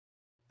 awesome.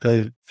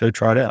 Go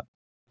try it out.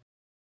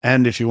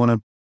 And if you want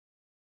to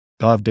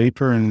dive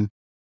deeper and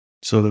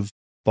sort of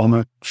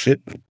bomber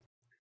shit,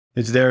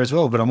 it's there as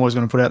well. But I'm always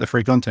going to put out the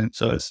free content.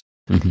 So it's,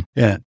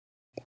 yeah.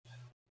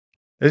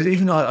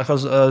 Even I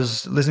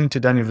was listening to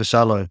Daniel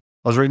Vassallo.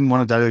 I was reading one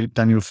of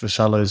Daniel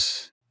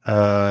Vassallo's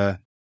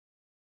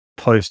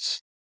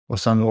posts or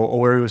something, or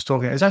where he was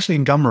talking. It's actually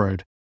in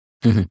Gumroad,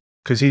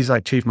 because he's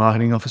chief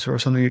marketing officer or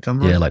something at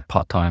Gumroad. Yeah,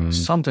 part-time.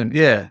 Something,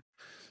 yeah.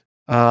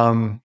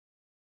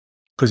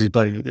 Because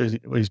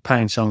he's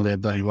paying some of their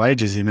bloody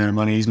wages, the amount of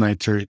money he's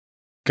made through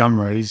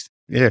Gumroad. He's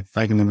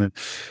making them a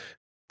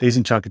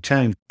decent chunk of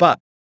change. But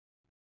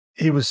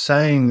he was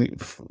saying,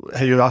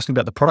 hey, you're asking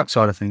about the product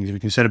side of things. If you're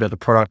concerned about the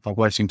product,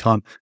 wasting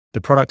time,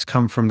 the products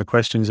come from the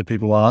questions that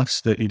people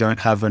ask that you don't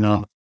have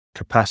enough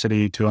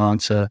capacity to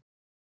answer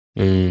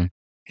in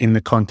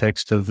the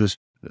context of the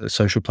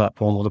social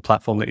platform or the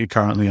platform that you're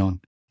currently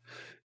on.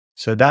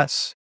 So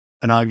that's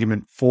an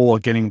argument for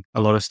getting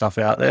a lot of stuff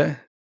out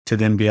there, to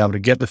then be able to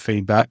get the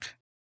feedback,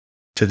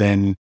 to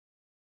then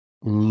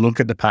look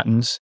at the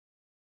patterns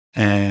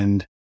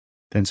and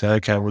then say,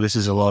 okay, well, this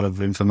is a lot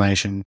of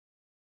information.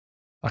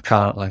 I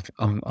can't,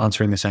 I'm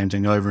answering the same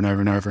thing over and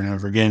over and over and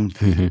over again.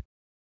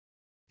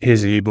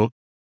 Here's the ebook.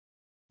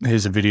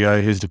 Here's the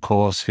video. Here's the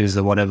course. Here's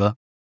the whatever.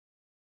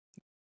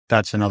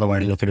 That's another way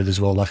to look at it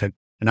as well.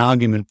 An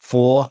argument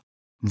for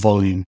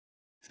volume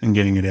and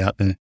getting it out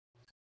there.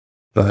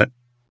 But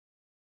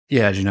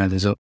yeah, as you know,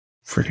 there's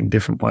freaking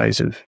different ways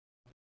of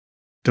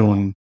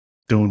doing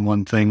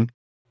one thing.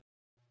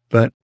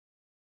 But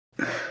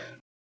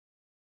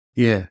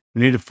yeah,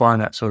 we need to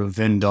find that sort of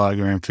Venn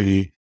diagram for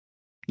you.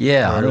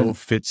 Yeah. Where it all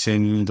fits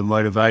in, the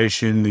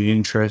motivation, the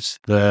interest,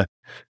 that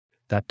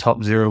top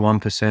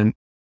 0.1%.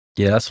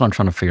 Yeah, that's what I'm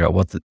trying to figure out.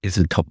 What is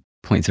the top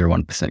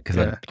 0.01%? Because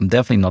I'm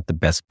definitely not the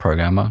best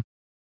programmer.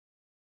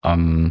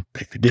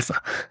 Beg to differ.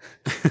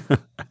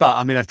 But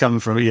I mean, that's coming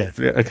from,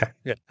 okay.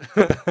 Yeah.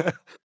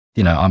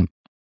 You know,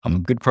 I'm a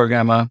good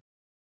programmer.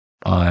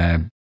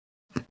 I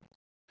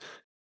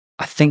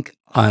think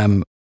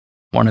I'm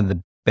one of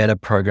the better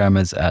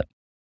programmers at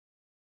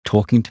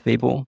talking to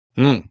people.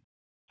 I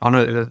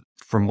know that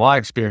from my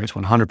experience,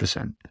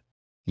 100%.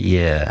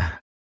 Yeah.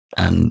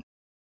 And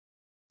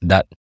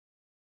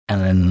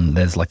then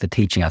there's like the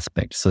teaching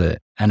aspect. So,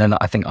 and then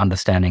I think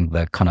understanding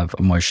the kind of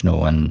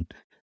emotional and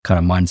kind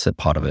of mindset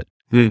part of it.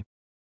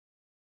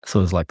 So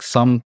there's like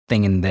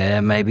something in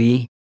there,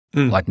 maybe,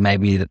 like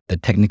maybe the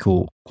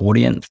technical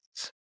audience,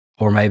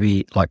 or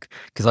maybe like,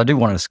 because I do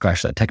want to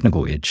scratch that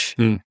technical itch,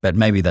 but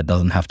maybe that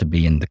doesn't have to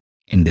be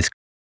in this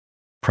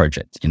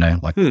project, you know,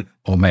 like,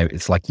 or maybe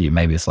it's like you,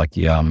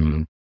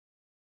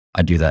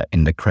 I do that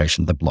in the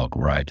creation of the blog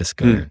where I just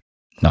go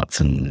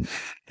nuts and,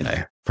 you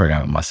know,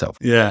 program it myself.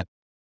 Yeah.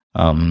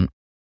 But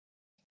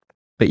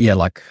yeah,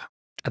 like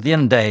at the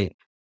end of the day,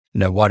 you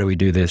know, why do we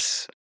do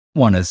this?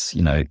 One is,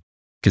 you know,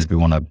 because we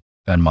want to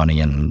earn money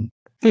and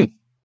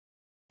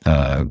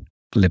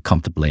live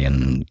comfortably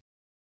and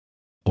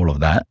all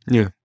of that.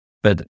 Yeah.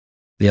 But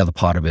the other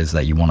part of it is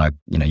that you want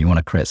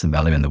to create some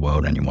value in the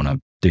world, and you want to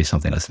do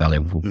something that's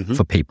valuable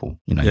for people.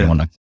 You know, you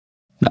want to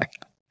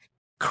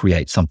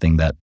create something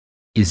that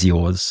is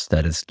yours,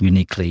 that is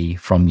uniquely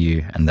from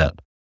you, and that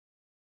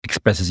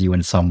expresses you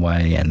in some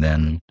way, and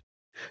then,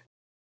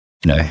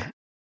 you know,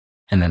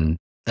 and then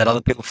that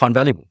other people find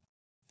valuable.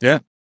 Yeah.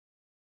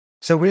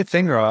 So weird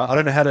thing, right? I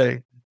don't know how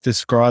to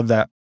describe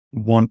that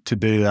want to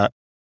do that.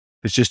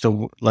 It's just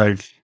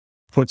like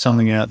put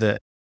something out there.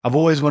 I've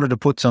always wanted to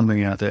put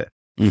something out there,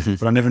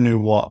 but I never knew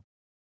what.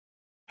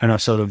 And I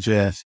sort of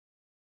just,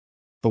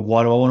 but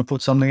why do I want to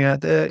put something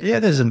out there? Yeah,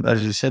 there's,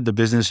 as you said, the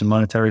business and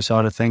monetary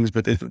side of things,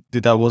 but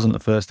that wasn't the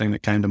first thing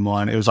that came to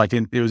mind. It was like,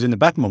 it was in the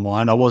back of my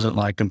mind. I wasn't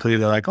like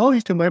completely like, oh,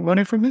 you can make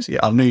money from this.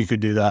 Yeah, I knew you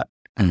could do that.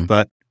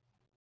 But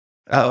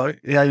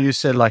yeah, you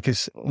said like,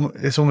 it's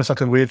almost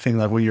like a weird thing.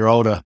 Like when you're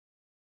older,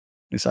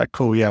 it's like,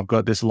 cool. Yeah, I've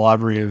got this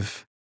library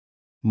of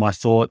my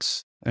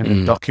thoughts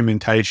and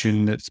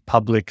documentation that's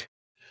public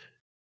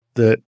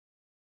that,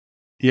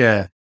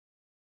 yeah,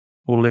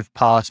 will live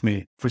past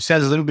me, which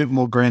sounds a little bit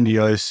more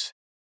grandiose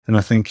than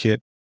I think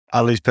it,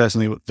 at least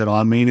personally, that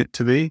I mean it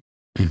to be.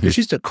 It's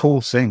just a cool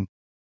thing,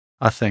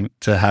 I think,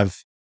 to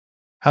have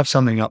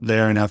something up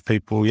there and have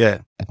people,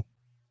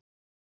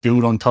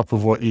 build on top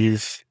of what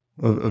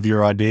of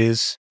your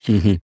ideas,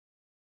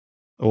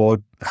 or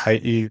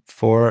hate you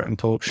for it and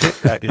talk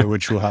shit at you,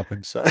 which will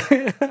happen. So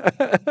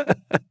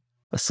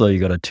I saw you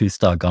got a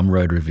 2-star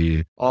Gumroad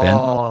review.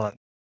 Oh,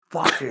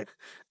 fuck it.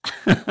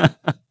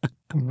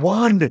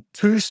 1 to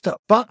 2 star,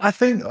 but I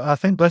think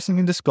blessing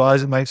in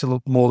disguise, it makes it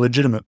look more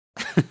legitimate.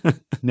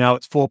 Now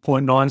it's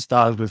 4.9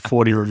 stars with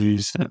 40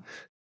 reviews,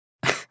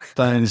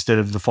 instead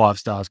of the 5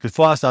 stars. Because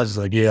 5 stars is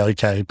like, yeah,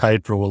 okay,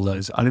 paid for all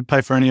those. I didn't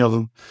pay for any of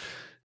them.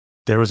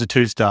 There was a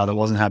 2-star that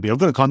wasn't happy. I've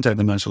got to contact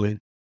them actually.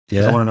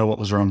 Yeah, I want to know what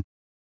was wrong.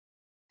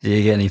 Did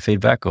you get any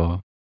feedback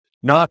or?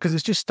 No, because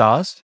it's just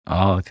stars.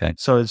 Oh, okay.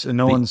 So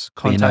no one's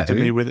contacted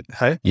me with it.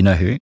 Hey, you know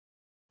who?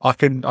 I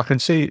can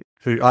see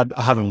who. I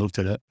haven't looked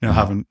at it. You know,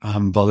 I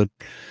haven't bothered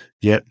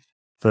yet.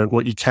 But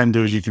what you can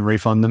do is you can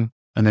refund them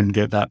and then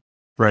get that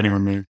rating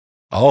removed.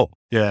 Oh,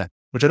 yeah,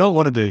 which I don't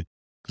want to do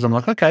because I'm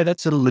like, okay,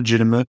 that's a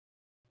legitimate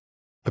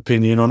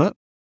opinion on it,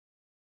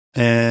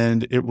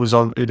 and it was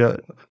on it.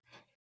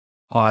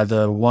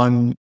 Either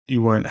one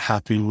you weren't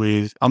happy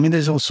with. I mean,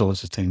 there's all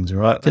sorts of things,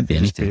 right? Could be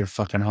anything. Be a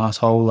fucking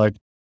asshole. Like,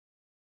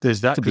 there's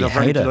that. Could be a I've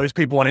run into hater. those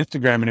people on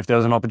Instagram, and if there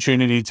was an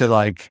opportunity to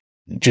like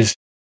just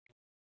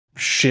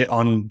shit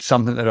on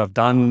something that I've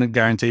done, I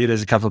guarantee you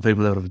there's a couple of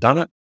people that would have done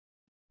it.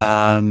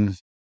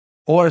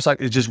 Or it's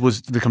like, it just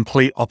was the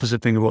complete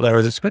opposite thing of what they were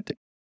expecting.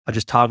 I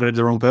just targeted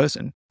the wrong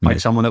person. Like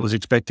someone that was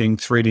expecting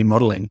 3D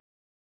modeling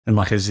and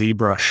like a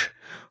ZBrush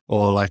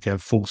or like a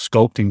full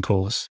sculpting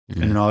course.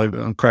 And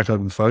I cracked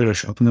open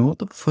Photoshop and then, what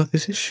the fuck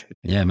is this shit?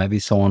 Yeah, maybe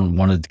someone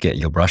wanted to get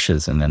your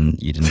brushes and then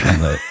you didn't have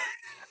the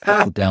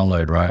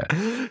download, right?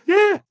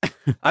 Yeah.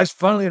 It's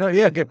funny enough,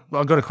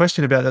 I got a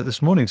question about that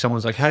this morning.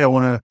 Someone's like, hey, I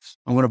want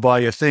to buy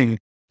your thing.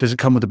 Does it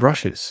come with the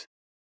brushes?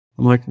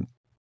 I'm like,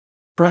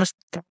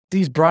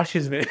 these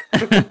brushes, man.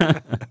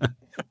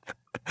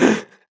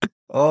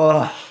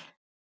 Oh,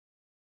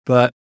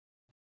 but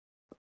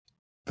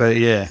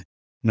yeah,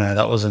 no,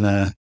 that wasn't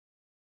a.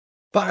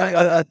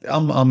 But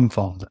I'm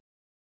fine with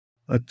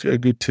it. A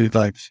good to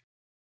like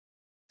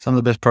some of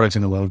the best products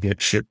in the world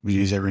get shit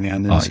reviews every now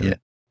and then. Oh yeah,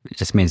 it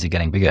just means you're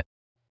getting bigger.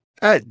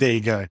 There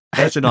you go.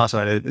 That's a nice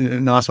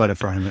way to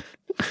frame it.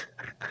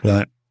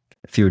 Right.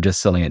 If you were just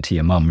selling it to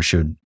your mum, she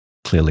would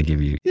clearly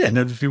give you and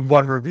it'll be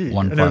one review.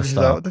 One and 5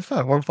 star. Like, what the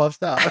fuck? 1 5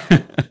 star.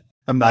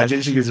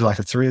 Imagine she gives you like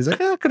a 3. It's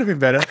like, oh, it could have been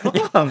better.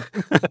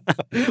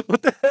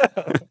 What the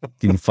hell?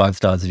 Give you 5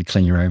 stars if you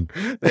clean your room.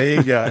 There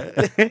you go.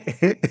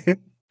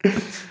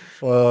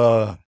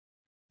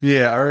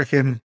 Yeah, I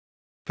reckon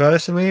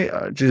personally,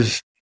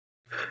 just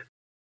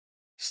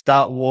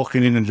start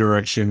walking in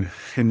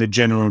the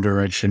general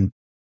direction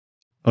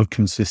of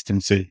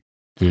consistency.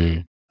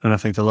 Mm. And I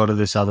think a lot of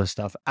this other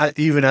stuff,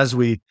 even as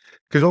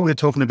because what we're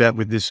talking about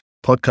with this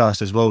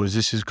podcast as well is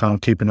this is kind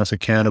of keeping us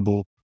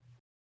accountable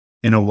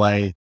in a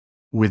way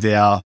with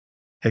our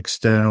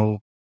external,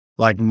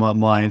 like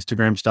my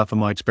Instagram stuff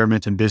and my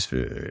experimenting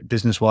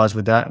business-wise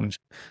with that and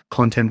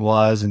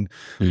content-wise and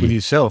with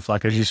yourself,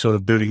 like as you're sort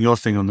of building your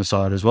thing on the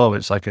side as well.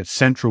 It's like a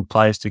central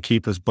place to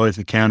keep us both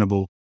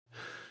accountable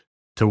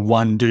to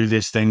one, do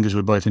this thing because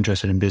we're both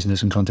interested in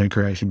business and content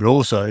creation, but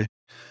also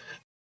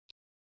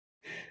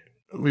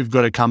we've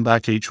got to come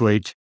back each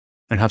week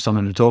and have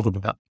something to talk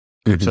about.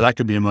 So that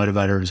could be a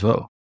motivator as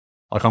well.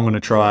 Like I'm going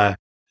to try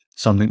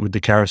something with the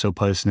carousel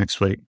post next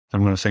week.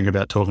 I'm going to think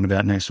about talking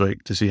about next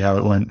week to see how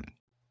it went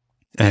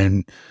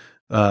and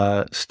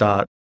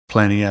start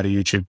planning out a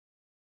YouTube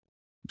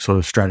sort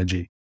of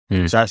strategy.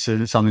 So that's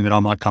something that I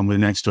might come with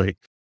next week.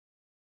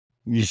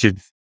 You should,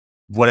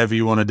 whatever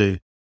you want to do,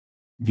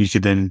 you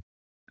should then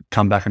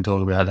come back and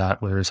talk about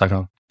that, whether it's like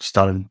I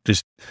started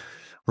just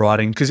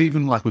writing, because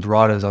even like with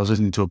writers, I was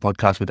listening to a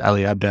podcast with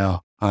Ali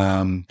Abdaal.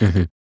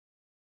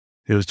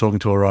 He was talking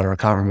to a writer, I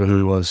can't remember who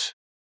he was,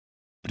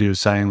 but he was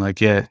saying like,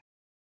 he's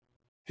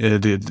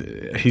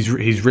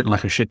written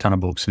like a shit ton of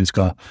books, this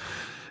guy.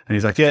 And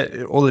he's like,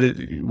 all it is,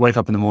 you wake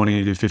up in the morning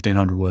and you do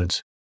 1,500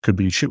 words. Could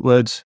be shit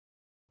words,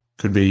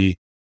 could be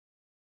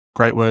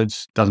great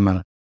words, doesn't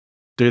matter.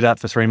 Do that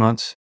for 3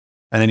 months.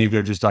 And then you've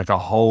got just like a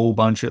whole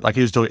bunch of, like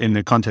he was talking in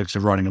the context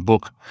of writing a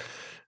book.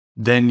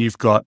 Then you've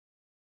got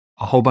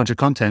a whole bunch of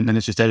content, then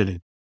it's just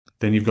editing.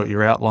 Then you've got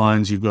your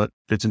outlines, you've got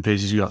bits and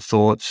pieces, you've got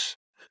thoughts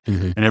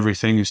and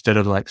everything, instead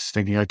of like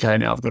thinking, okay,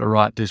 now I've got to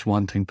write this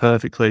one thing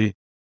perfectly,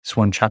 this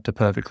one chapter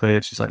perfectly.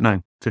 It's just like,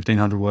 no,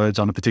 1,500 words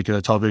on a particular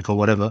topic or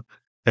whatever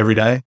every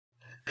day.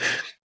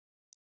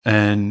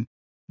 And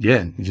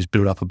you just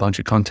build up a bunch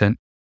of content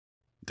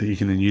that you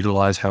can then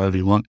utilize however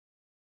you want.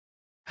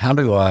 How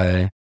do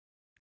I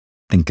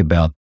think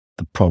about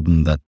the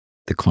problem that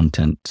the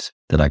content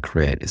that I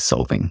create is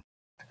solving?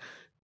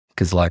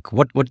 Because like,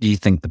 what do you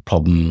think the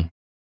problem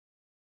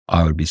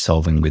I would be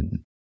solving with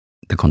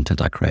the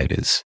content I create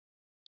is?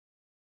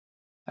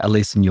 At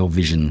least in your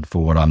vision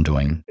for what I'm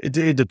doing.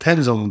 It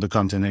depends on the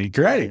content that you're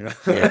creating.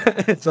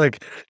 It's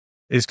like,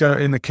 it's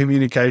got in the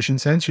communication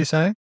sense, you're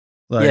saying?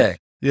 Like,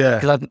 yeah.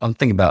 Because I'm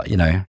thinking about, you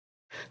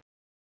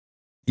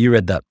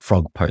read that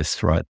frog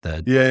post, right?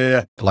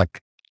 Yeah.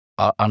 Like,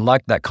 I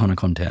like that kind of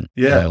content.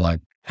 Yeah.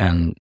 Like,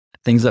 and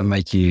things that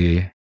make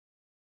you,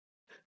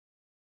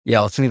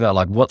 I was thinking about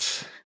like,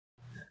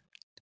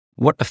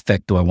 what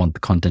effect do I want the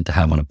content to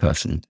have on a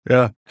person?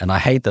 Yeah. And I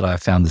hate that I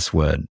found this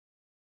word,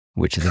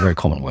 which is a very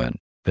common word,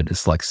 but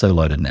it's like so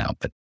loaded now.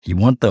 But you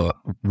want the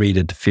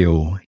reader to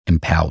feel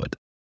empowered.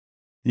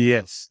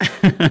 Yes.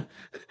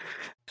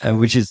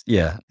 Which is,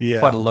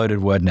 quite a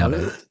loaded word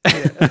nowadays.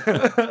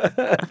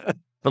 But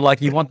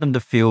like, you want them to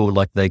feel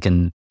like they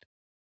can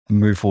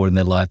move forward in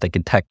their life. They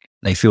can take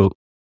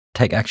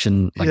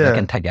action. Like they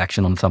can take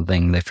action on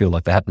something. They feel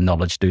like they have the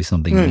knowledge to do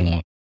something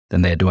more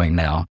than they're doing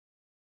now.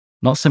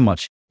 Not so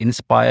much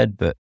inspired,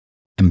 but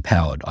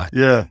empowered.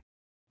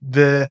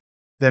 Their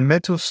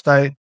mental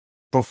state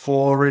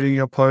before reading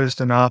your post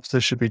and after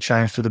should be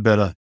changed for the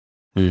better.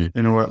 In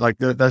a way, like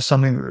that's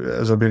something,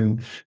 as I've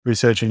been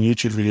researching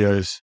YouTube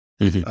videos,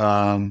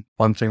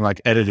 one thing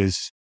like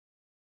editors,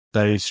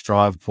 they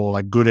strive for,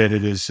 like good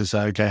editors, to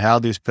say, okay,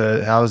 how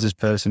has this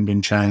person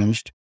been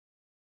changed?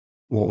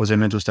 What was their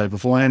mental state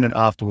beforehand and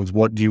afterwards?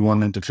 What do you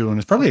want them to feel? And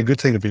it's probably a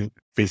good thing to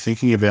be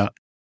thinking about.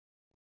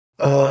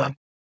 Because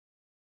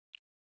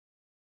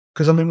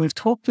I mean, we've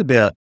talked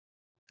about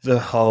the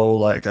whole,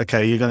 like,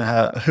 okay, you're going to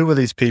have, who are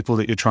these people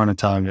that you're trying to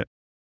target?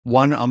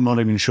 One, I'm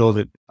not even sure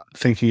that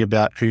thinking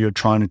about who you're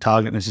trying to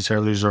target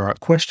necessarily is the right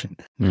question,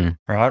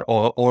 right?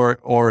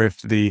 Or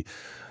if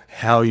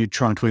how you're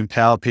trying to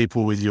empower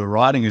people with your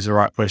writing is the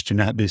right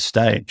question at this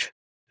stage.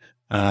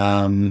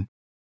 But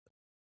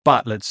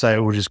let's say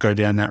we'll just go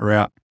down that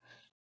route.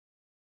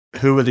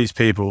 Who are these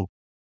people?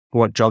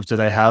 What jobs do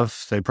they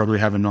have? They probably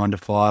have a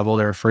 9-to-5, or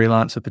they're a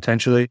freelancer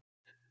potentially,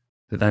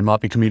 that they might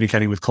be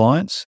communicating with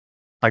clients.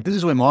 Like, this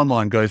is where my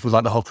mind goes with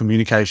like the whole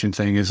communication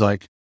thing, is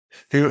like,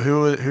 who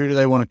do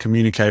they want to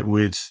communicate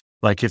with?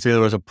 Like, if there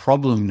was a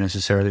problem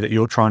necessarily that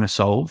you're trying to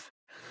solve,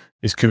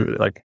 it's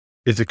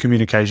a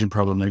communication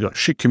problem. They've got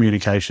shit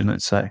communication,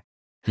 let's say.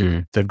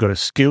 They've got a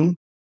skill,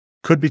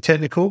 could be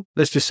technical.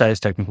 Let's just say it's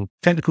technical.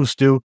 Technical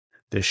skill,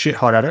 they're shit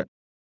hot at it,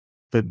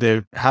 but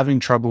they're having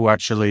trouble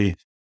actually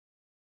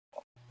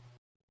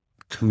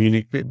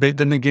communicate. But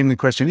then again, the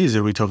question is,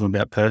 are we talking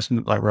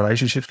about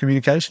relationships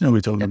communication? Or are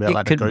we talking about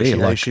like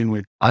negotiation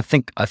with? I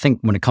think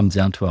when it comes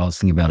down to it, I was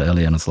thinking about it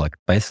earlier, and it's like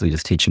basically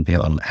just teaching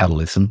people how to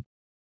listen.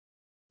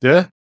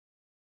 Yeah.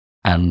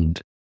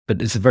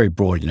 But it's a very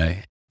broad,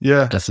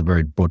 that's a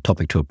very broad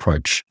topic to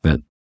approach.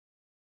 But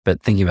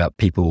thinking about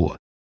people,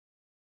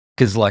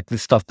 because like the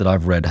stuff that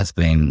I've read has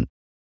been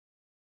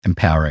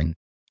empowering.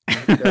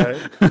 Okay.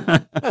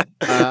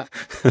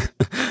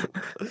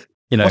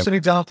 What's an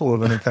example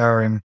of an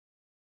empowering?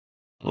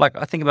 Like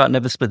I think about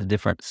Never Split the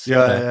Difference.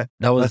 Yeah.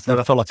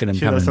 That felt like an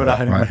empowering book,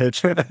 in my head.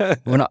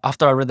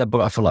 After I read that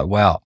book, I feel like,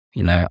 wow,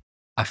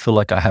 I feel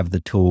like I have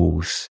the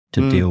tools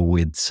to deal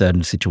with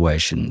certain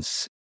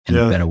situations in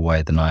a better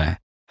way than I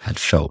had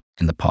felt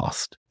in the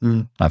past.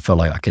 I felt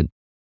like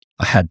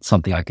I had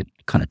something I could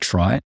kind of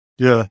try.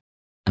 Yeah.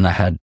 And I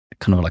had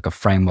kind of like a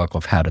framework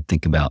of how to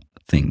think about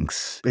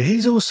things. But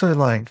he's also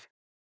like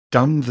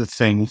done the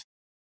thing.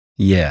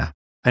 Yeah.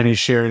 And he's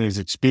sharing his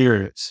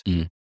experience.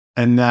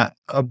 And that,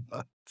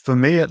 for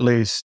me at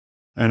least,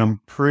 and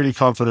I'm pretty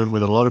confident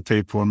with a lot of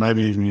people, and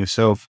maybe even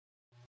yourself,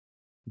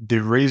 the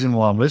reason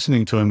why I'm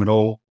listening to him at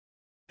all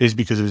is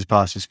because of his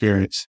past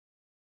experience.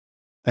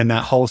 And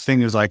that whole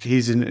thing is like,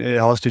 he's a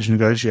hostage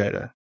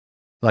negotiator.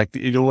 Like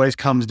it always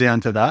comes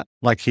down to that.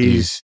 Like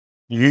he's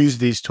used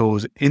these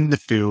tools in the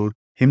field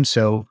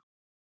himself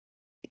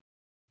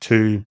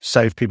to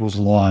save people's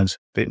lives.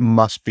 It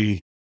must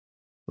be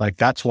like,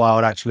 that's why I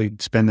would actually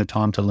spend the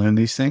time to learn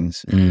these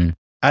things.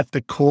 At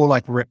the core,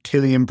 like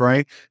reptilian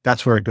brain,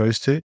 that's where it goes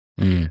to.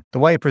 The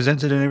way he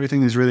presents it and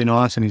everything is really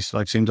nice, and he's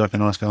like, seems like a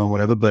nice guy or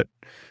whatever, but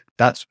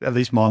that's, at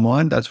least my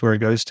mind, that's where it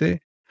goes to.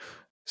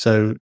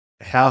 So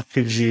how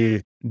could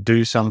you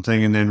do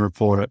something and then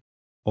report it?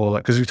 Or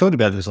like, because we talked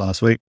about this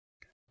last week.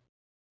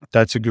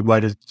 That's a good way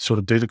to sort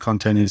of do the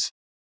content, is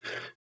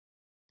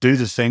do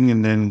the thing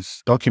and then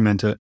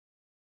document it.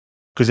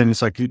 Because then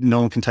it's like,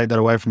 no one can take that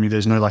away from you.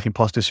 There's no like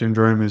imposter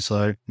syndrome. It's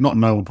like, not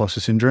no imposter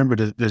syndrome,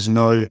 but there's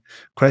no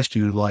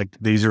question of like,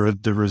 these are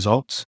the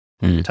results.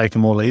 Take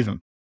them or leave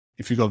them.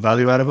 If you got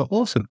value out of it,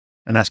 awesome.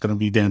 And that's going to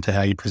be down to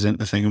how you present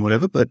the thing and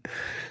whatever. But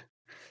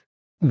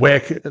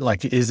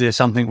like, is there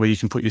something where you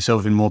can put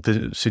yourself in more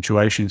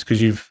situations?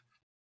 Because you've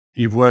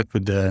worked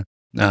with the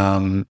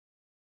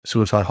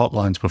suicide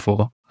hotlines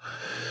before.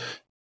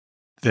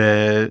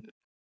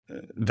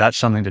 That's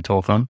something to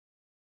talk on.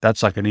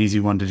 That's like an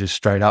easy one to just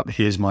straight up,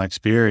 here's my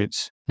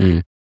experience.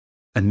 And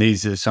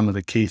these are some of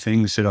the key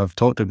things that I've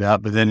talked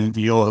about. But then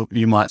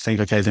you might think,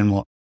 okay, then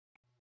what?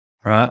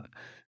 Right?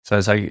 So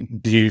it's like,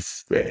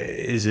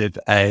 is it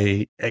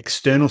a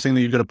external thing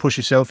that you've got to push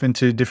yourself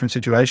into different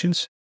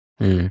situations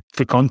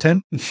for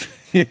content?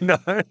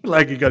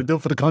 Like you got to do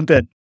it for the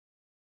content.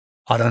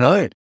 I don't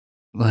know.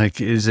 Like,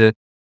 is it?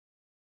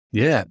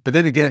 Yeah. But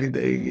then again,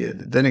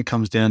 then it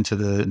comes down to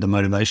the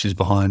motivations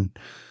behind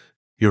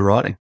your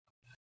writing.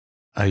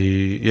 Are you,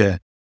 yeah.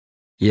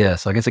 Yeah.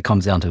 So I guess it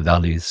comes down to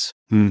values.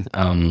 And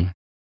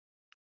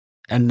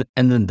end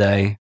of the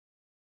day,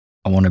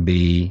 I want to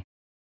be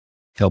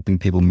helping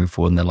people move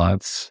forward in their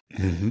lives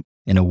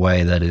in a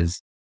way that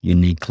is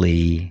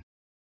uniquely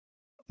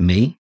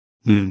me,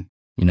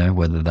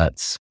 whether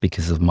that's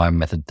because of my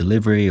method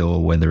delivery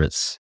or whether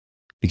it's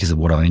because of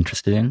what I'm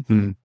interested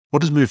in.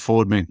 What does move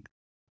forward mean?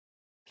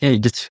 Yeah,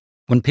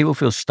 when people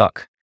feel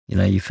stuck,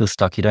 you feel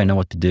stuck, you don't know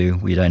what to do.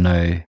 You don't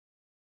know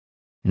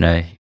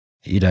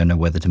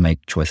whether to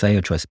make choice A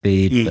or choice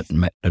B, but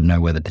don't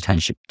know whether to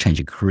change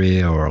your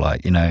career or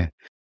like, you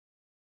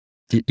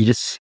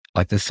just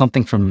like, there's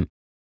something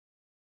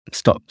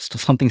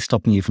something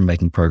stopping you from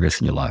making progress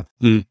in your life.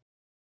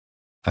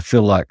 I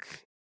feel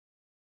like,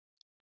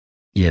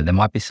 there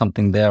might be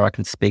something there I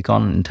can speak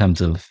on in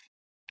terms of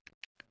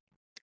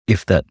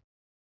if that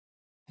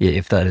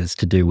is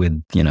to do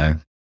with,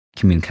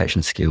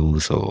 communication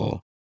skills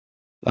or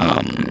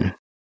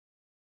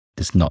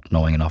just not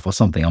knowing enough or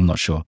something. I'm not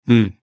sure.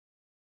 There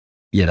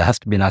has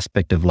to be an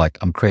aspect of like,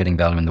 I'm creating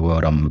value in the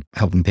world. I'm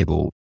helping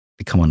people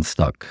become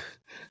unstuck.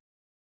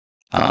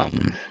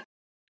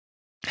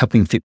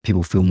 Helping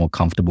people feel more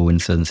comfortable in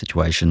certain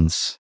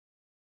situations,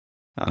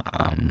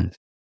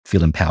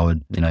 feel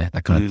empowered,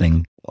 that kind of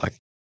thing. Like,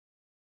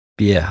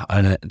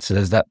 I know. So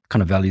there's that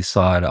kind of value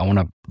side. I want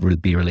to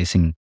be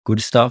releasing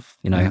good stuff,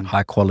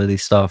 high quality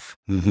stuff.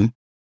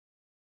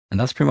 And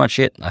that's pretty much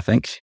it, I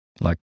think.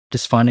 Like,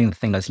 just finding the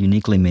thing that's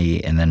uniquely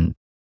me and then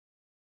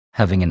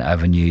having an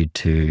avenue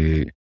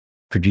to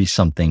produce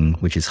something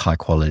which is high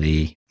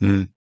quality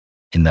in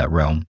that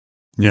realm.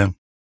 Yeah.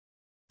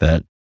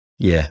 But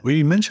well,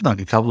 you mentioned like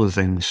a couple of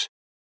things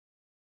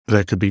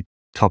that could be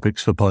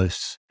topics for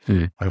posts,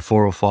 like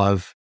 4 or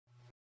 5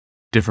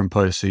 different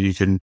posts that you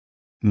can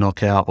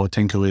knock out or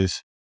tinker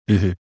with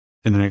in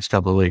the next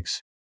couple of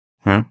weeks,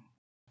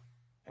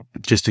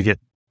 just to get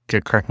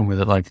cracking with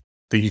it, like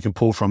that you can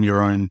pull from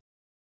your own,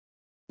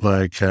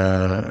 like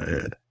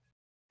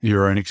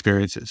your own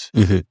experiences.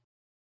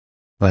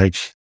 Like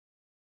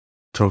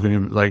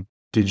talking, like,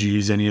 did you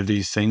use any of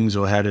these things,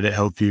 or how did it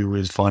help you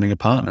with finding a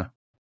partner?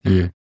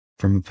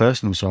 From a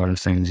personal side of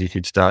things, you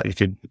could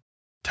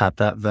tap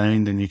that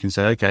vein, then you can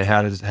say, okay,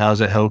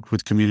 how's it helped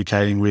with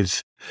communicating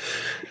with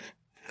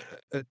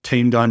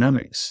team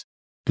dynamics,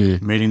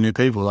 meeting new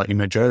people, like you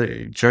met Joe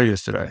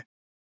yesterday.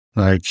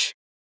 Like,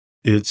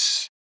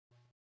 it's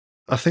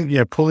I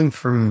think, pulling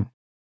from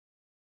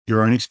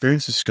your own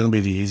experience is going to be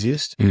the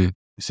easiest.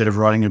 Instead of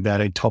writing about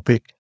a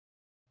topic,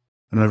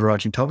 an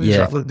overarching topic. Yeah. It's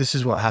like, look, this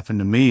is what happened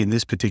to me in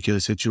this particular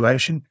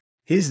situation.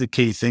 Here's the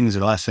key things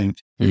that I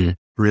think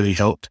really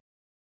helped.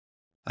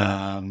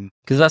 Because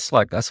that's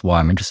why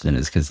I'm interested in it,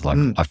 is because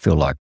I feel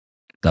like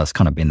that's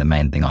kind of been the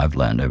main thing I've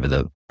learned over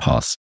the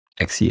past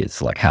X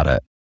years, like how to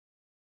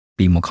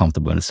be more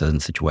comfortable in certain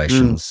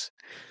situations,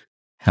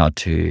 how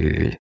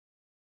to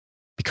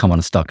become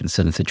unstuck in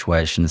certain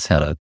situations, how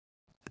to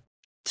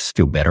just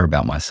feel better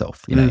about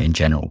myself, in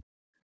general.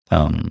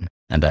 And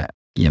that,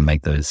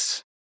 make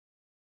those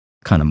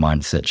kind of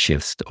mindset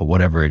shifts or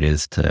whatever it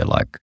is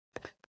to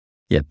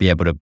be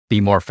able to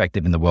be more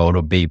effective in the world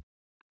or be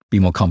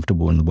more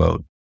comfortable in the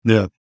world.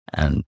 Yeah.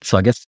 And so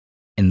I guess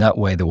in that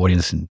way, the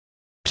audience can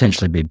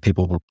potentially be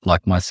people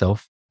like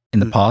myself in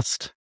the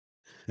past.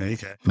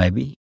 Okay.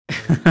 Maybe,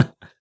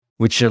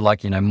 which are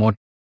more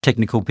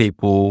technical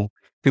people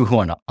who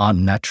aren't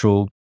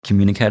natural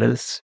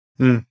communicators,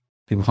 people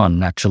who aren't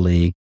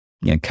naturally,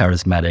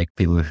 charismatic,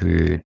 people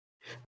who,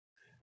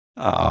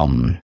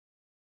 and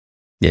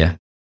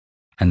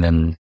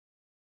then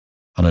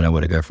I don't know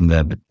where to go from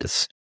there,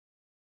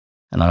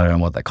 and I don't know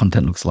what that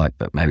content looks like,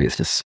 but maybe it's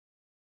just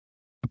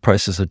a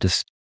process of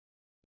just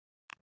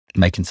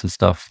making some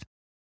stuff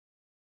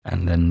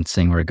and then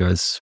seeing where it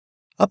goes.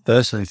 I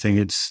personally think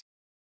it's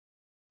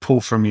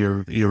pull from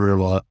your real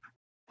life.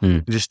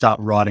 Just start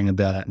writing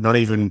about it, not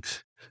even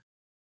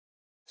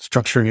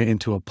structuring it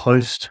into a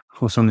post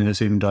or something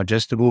that's even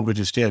digestible, but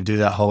just, do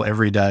that whole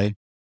every day,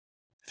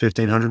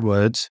 1,500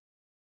 words.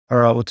 All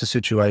right, what's a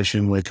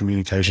situation where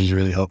communication is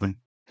really helping?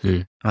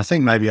 I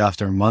think maybe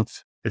after a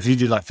month, if you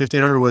do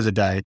 1,500 words a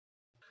day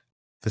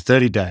for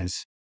 30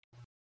 days,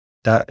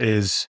 that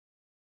is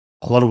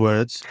a lot of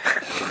words.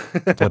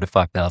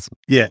 45,000.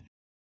 Yeah.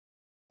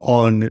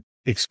 On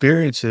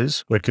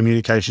experiences where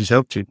communication's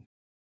helped you.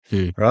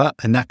 Right?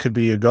 And that could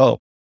be your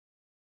goal.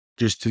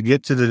 Just to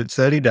get to the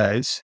 30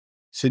 days,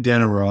 sit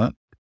down and write.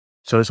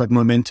 So it's like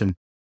momentum.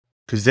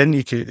 Because then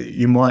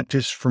you might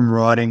just from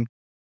writing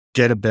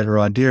get a better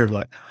idea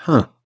of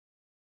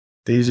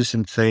these are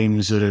some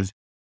themes that have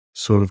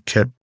sort of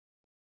kept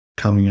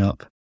coming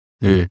up.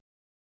 And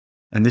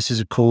this is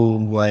a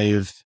cool way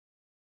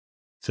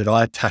that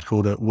I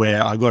tackled it,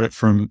 where I got it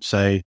from,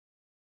 say,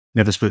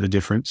 Never Split the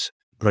Difference,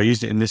 but I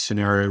used it in this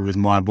scenario with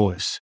my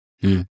voice,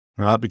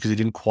 right? Because it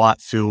didn't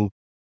quite feel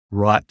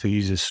right to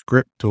use a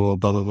script or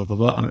blah, blah, blah, blah,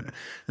 blah. And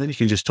then you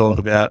can just talk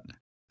about,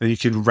 and you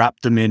can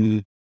wrap them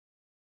in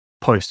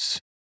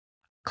posts,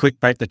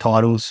 clickbait the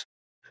titles,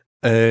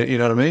 you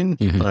know what I mean?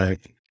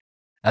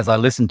 As I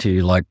listen to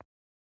you,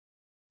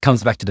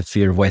 comes back to the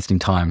fear of wasting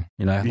time,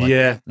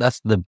 That's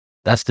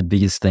the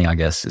biggest thing, I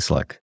guess. It's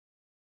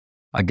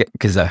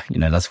because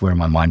that's where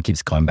my mind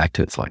keeps going back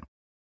to. It's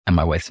am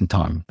I wasting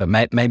time? But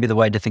maybe the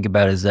way to think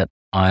about it is that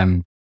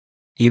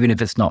even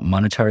if it's not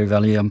monetary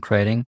value I'm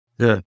creating,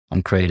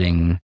 I'm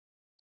creating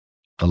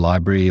a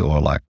library or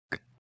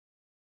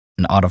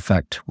an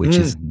artifact which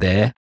is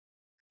there.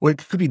 Well,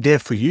 it could be there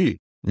for you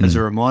as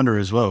a reminder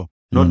as well,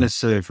 not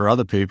necessarily for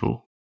other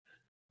people.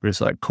 But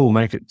it's cool,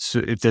 make it,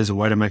 if there's a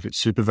way to make it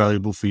super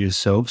valuable for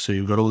yourself. So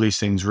you've got all these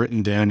things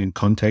written down in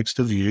context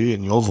of you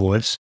and your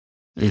voice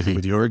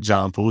with your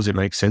examples. It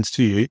makes sense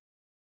to you.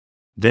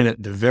 Then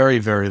at the very,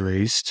 very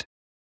least,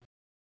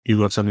 you've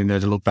got something there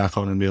to look back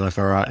on and be like,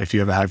 all right, if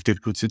you ever have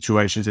difficult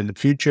situations in the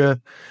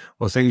future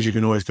or things, you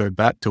can always go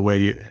back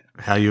to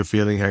how you're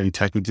feeling, how you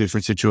tackle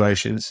different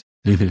situations.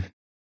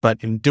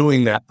 But in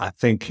doing that, I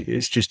think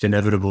it's just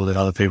inevitable that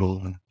other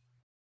people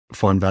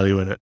find value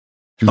in it.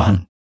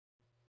 But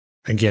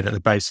again, at the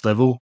base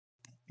level,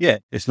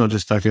 it's not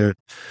just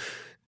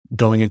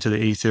going into the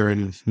ether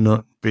and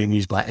not being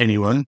used by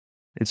anyone.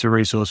 It's a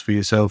resource for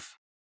yourself,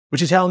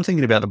 which is how I'm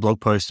thinking about the blog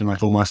post and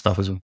all my stuff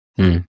as well.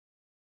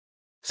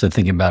 So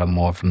thinking about it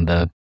more from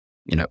the,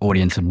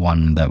 audience of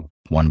one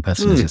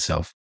person is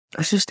yourself.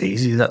 It's just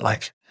easy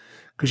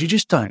because you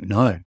just don't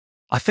know.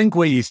 I think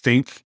where you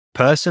think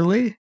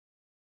personally,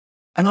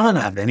 and I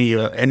don't have any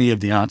of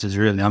the answers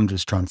really, I'm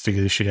just trying to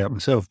figure this shit out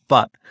myself,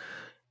 but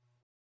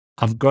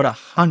I've got a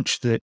hunch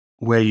that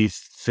where you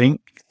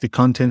think the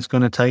content's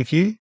going to take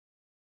you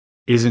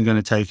isn't going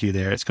to take you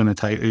there. It's going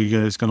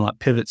to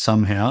pivot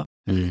somehow,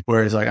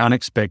 where it's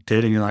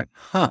unexpected and you're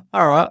all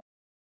right,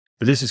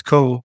 but this is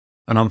cool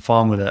and I'm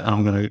fine with it and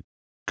I'm going to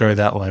go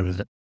that way with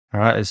it. All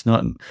right. It's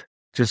not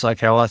just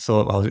how I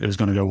thought it was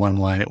going to go one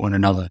way and it went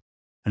another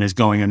and it's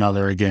going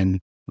another again,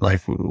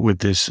 with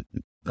this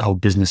whole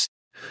business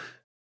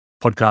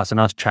podcast and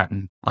us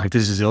chatting.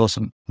 This is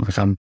awesome.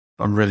 I'm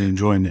really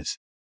enjoying this.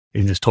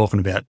 Even just talking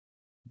about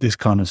this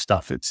kind of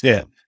stuff.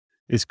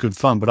 It's good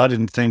fun. But I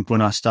didn't think when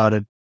I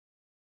started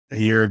a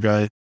year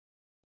ago,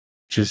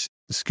 just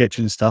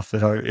sketching stuff,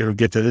 that it would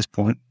get to this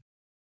point.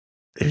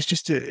 It was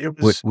just, it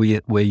was.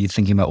 Were you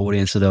thinking about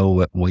audience at all?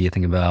 What were you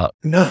thinking about?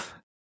 No.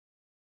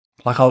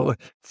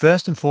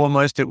 First and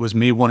foremost, it was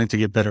me wanting to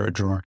get better at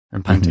drawing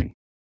and painting.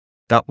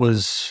 That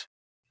was,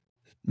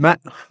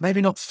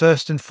 maybe not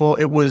first and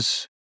foremost. It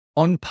was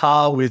on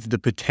par with the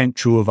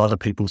potential of other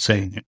people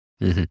seeing it.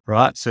 Mm-hmm.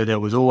 Right. So there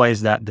was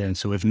always that then.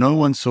 So if no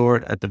one saw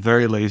it, at the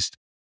very least,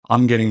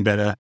 I'm getting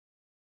better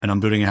and I'm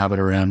building a habit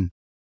around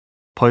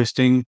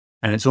posting,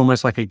 and it's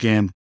almost like a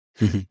gamble.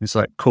 Mm-hmm. It's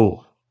like,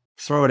 cool,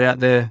 throw it out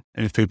there.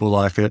 And if people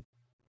like it,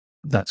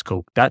 that's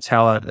cool. That's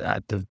how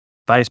at the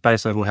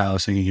base level, how I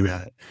was thinking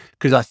about it.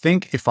 Because I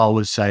think if I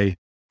was, say,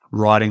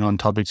 writing on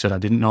topics that I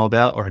didn't know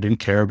about or I didn't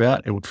care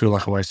about, it would feel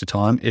like a waste of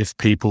time if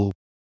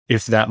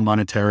that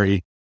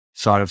monetary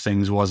side of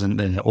things wasn't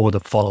there, or the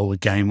follower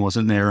game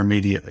wasn't there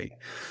immediately.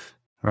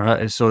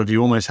 Right. It's sort of,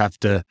 you almost have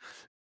to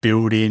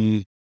build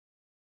in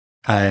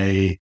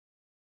a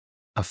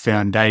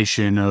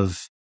foundation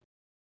of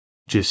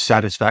just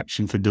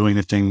satisfaction for doing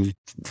the thing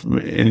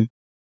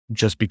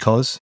just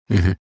because.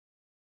 Mm-hmm.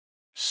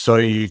 So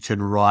you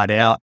can ride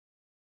out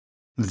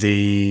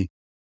the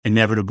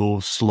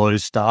inevitable slow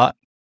start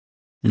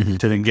Mm-hmm.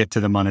 to then get to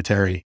the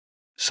monetary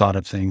side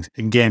of things.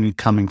 Again,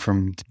 coming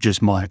from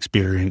just my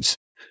experience,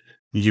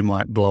 you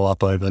might blow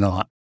up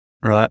overnight,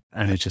 right?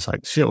 And it's just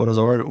like, shit, what was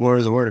I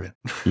worried about?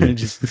 Mm.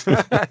 Just,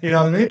 you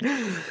know what I mean?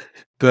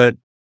 But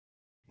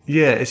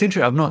yeah, it's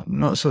interesting. I've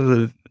not sort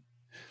of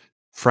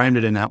framed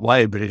it in that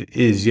way, but it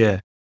is, yeah.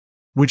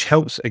 Which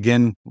helps,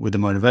 again, with the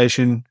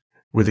motivation,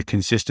 with the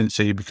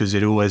consistency, because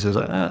it always is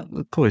like,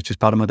 cool, it's just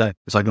part of my day.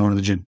 It's like going to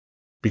the gym.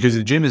 Because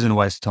the gym isn't a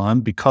waste of time,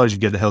 because you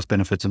get the health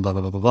benefits and blah,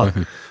 blah, blah, blah, blah.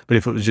 Mm-hmm. But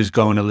if it was just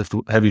going to lift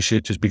heavy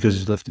shit just because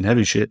it's lifting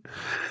heavy shit,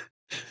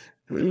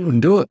 we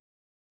wouldn't do it.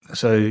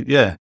 So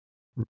yeah,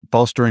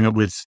 bolstering it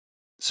with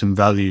some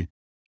value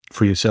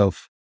for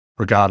yourself,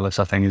 regardless,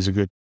 I think is a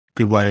good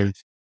way.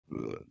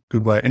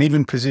 And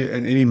even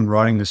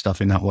writing the stuff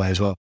in that way as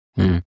well.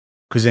 Mm.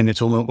 Because then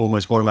it's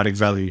almost automatic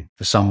value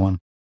for someone.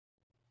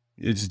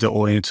 It's the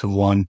audience of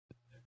one.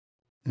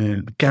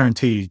 And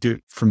guarantee you,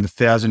 from the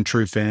 1,000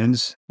 true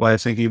fans way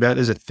of thinking about it,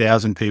 there's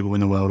 1,000 people in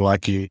the world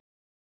like you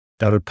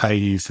that would pay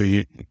you for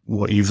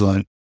what you've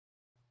learned.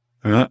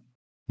 Right?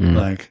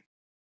 Mm.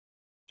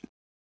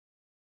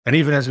 And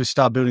even as we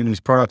start building these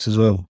products as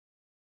well,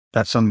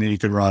 that's something that you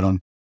could write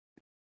on,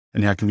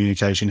 and how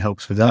communication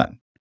helps with that.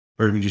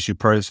 Or even just your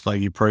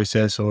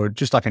process, or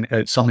just like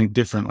something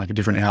different, like a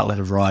different outlet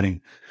of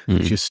writing.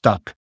 Mm. If you're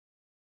stuck,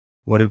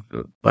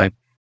 write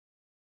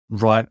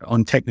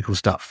on technical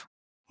stuff.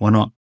 Why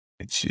not?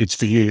 It's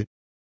for you.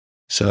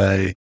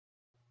 So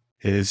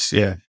that's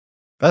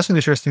an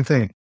interesting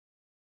thing.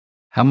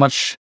 How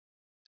much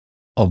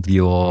of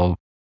your,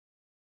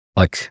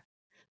 like,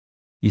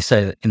 you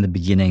say that in the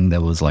beginning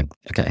there was like,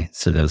 okay,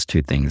 so there was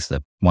two things: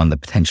 that one, the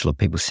potential of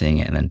people seeing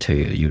it, and then two,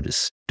 you were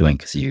just doing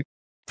because you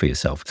for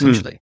yourself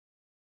essentially.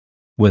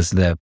 Was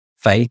there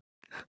faith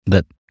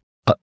that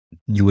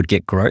you would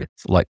get growth,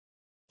 like,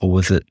 or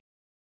was it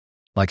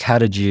like, how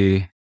did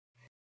you?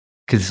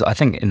 Because I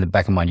think in the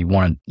back of mind you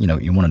wanted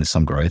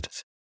some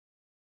growth.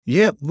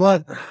 Yeah,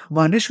 but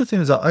my initial thing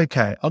was like,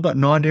 okay, I've got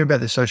no idea about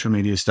the social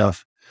media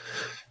stuff.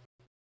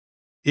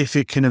 If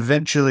it can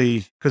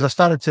eventually, because I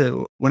started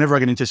to, whenever I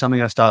get into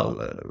something, I start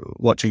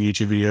watching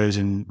YouTube videos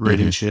and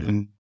reading shit,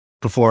 and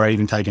before I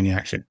even take any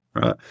action,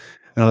 right?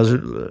 And I was,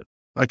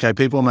 okay,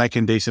 people are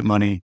making decent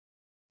money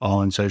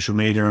on social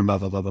media and blah,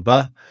 blah, blah, blah,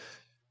 blah.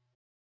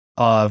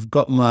 I've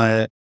got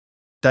my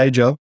day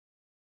job,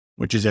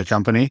 which is our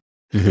company.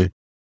 Mm-hmm.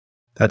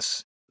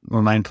 That's my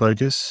main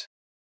focus.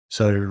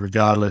 So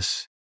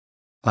regardless,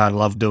 I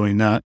love doing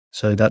that.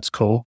 So that's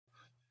cool.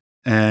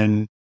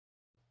 And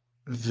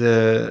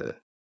the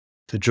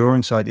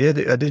drawing side,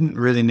 I didn't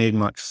really need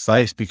much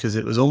faith, because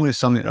it was almost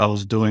something that I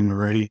was doing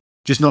already,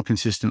 just not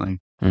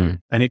consistently. Mm.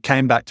 And it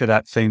came back to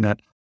that thing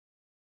that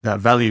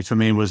value for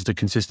me was the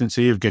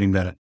consistency of getting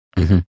better.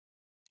 Mm-hmm.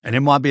 And it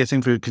might be a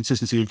thing for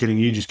consistency of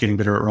just getting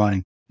better at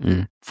writing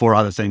for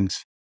other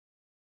things.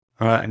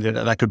 All right. And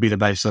that could be the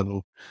base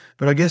level.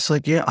 But I guess I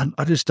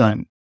just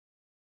don't,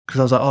 because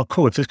I was like, oh,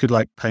 cool. If this could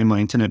like pay my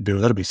internet bill,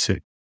 that'd be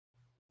sick.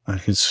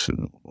 Like it's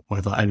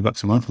worth like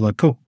 $80 a month. I'm like,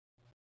 cool.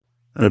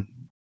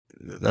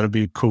 That'd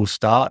be a cool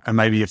start. And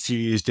maybe a few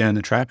years down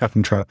the track, I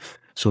can try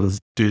sort of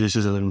do this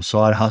as a little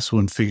side hustle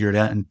and figure it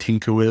out and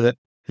tinker with it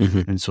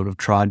and sort of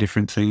try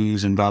different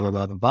things and blah, blah,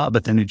 blah, blah, blah.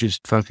 But then it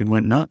just fucking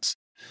went nuts.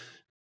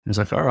 It was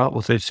like, all right,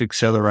 well, it's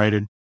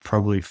accelerated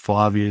probably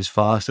 5 years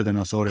faster than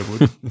I thought it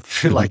would,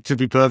 like, to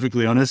be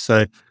perfectly honest.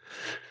 So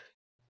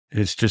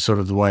it's just sort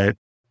of the way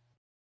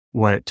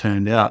it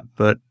turned out.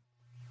 But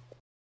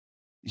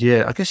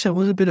yeah, I guess there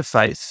was a bit of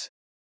faith,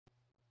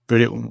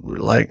 but it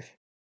like,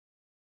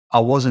 I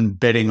wasn't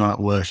betting on it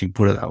working,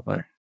 put it that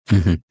way.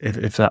 Mm-hmm.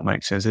 If that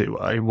makes sense.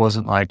 It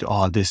wasn't like,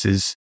 oh, this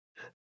is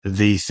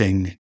the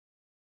thing.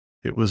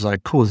 It was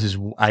like, cool, this is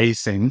a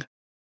thing,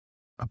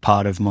 a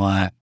part of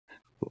my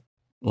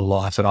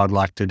life that I'd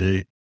like to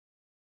do.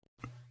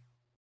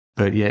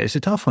 But yeah, it's a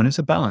tough one. It's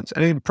a balance.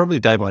 And probably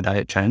day by day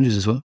it changes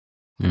as well.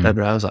 Day by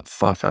day I was like,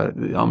 fuck, I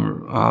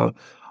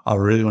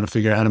really want to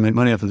figure out how to make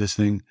money off of this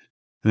thing.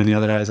 And then the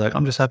other day I was like,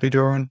 I'm just happy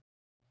drawing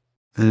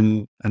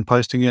and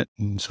posting it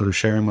and sort of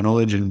sharing my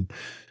knowledge and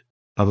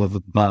blah, blah,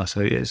 blah, blah. So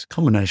yeah, it's a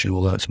combination of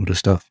all that sort of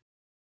stuff.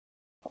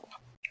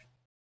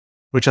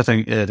 which I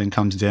think then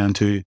comes down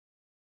to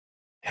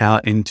how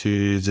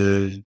into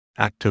the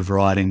act of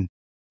writing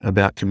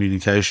about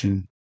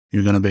communication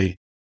you're going to be.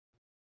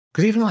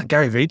 Because even like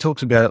Gary Vee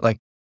talks about it, like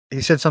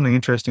he said something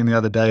interesting the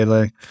other day,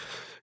 like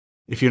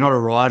if you're not a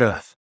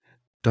writer,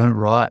 don't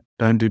write,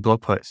 don't do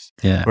blog posts.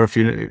 Yeah. Or if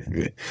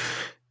you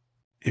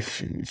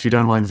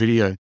don't like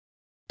video,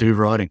 do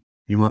writing.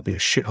 You might be a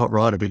shit hot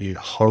writer, but you're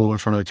horrible in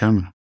front of the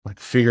camera. Like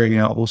figuring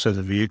out also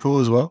the vehicle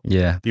as well.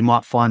 Yeah. You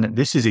might find that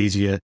this is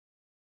easier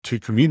to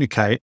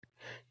communicate.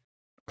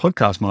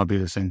 Podcast might be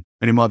the thing.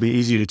 And it might be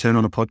easier to turn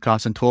on a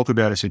podcast and talk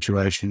about a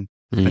situation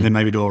and then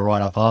maybe do a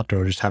write-up after,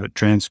 or just have it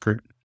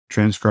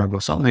transcribed or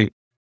something.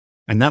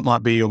 And that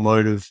might be your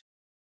mode of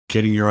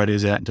getting your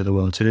ideas out into the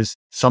world. So there's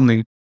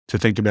something to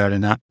think about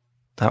in that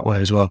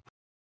way as well.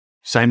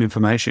 Same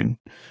information,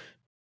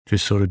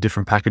 just sort of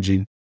different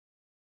packaging.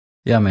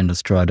 Yeah, I mean,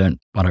 it's true. I don't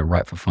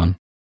write for fun.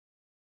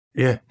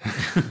 Yeah.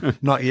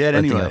 Not yet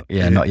anyway.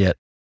 Not yet.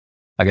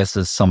 I guess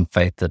there's some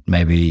faith that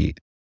maybe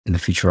in the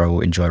future I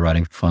will enjoy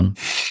writing for fun.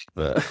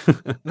 But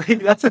maybe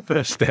that's the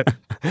first step.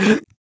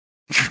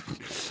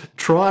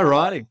 Try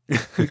writing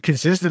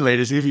consistently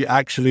to see if you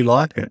actually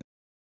like it.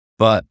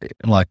 But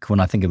like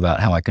when I think about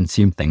how I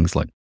consume things,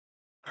 like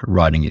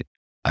writing it,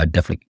 I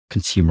definitely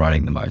consume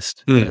writing the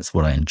most. That's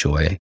what I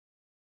enjoy.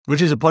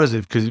 Which is a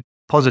positive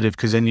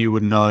because then you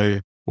would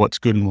know what's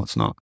good and what's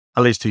not,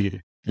 at least to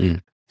you.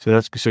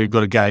 So you've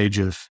got a gauge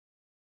of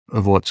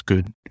what's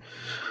good.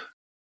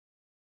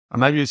 Or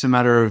maybe it's a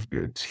matter of,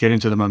 to get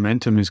into the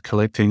momentum, is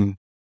collecting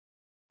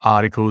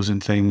articles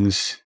and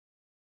things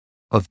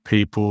of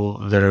people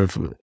that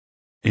have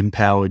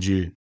empowered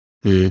you.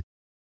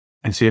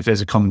 And see if there's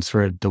a common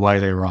thread, the way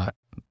they write.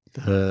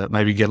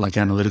 Maybe get like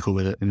analytical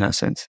with it in that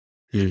sense.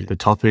 The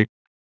topic,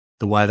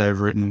 the way they've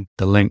written,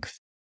 the length,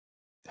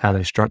 how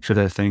they structure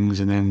their things,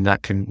 and then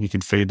you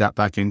can feed that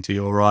back into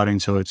your writing.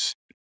 So it's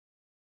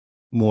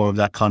more of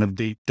that kind of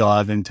deep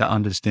dive into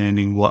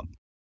understanding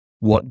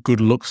what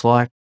good looks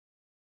like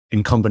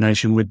in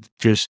combination with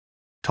just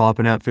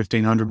typing out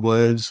 1,500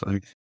 words.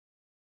 Like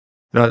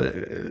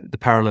the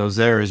parallels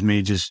there is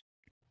me just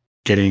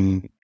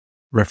getting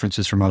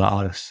references from other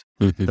artists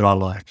that I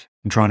like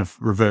and trying to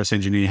reverse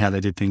engineer how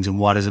they did things and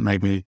why does it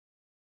make me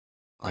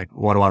like,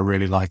 why do I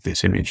really like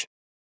this image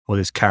or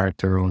this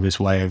character or this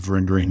way of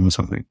rendering or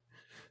something?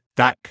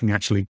 That can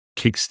actually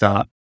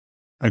kickstart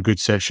a good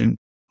session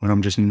when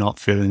I'm just not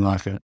feeling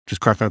like it.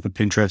 Just crack open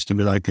Pinterest and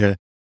be like,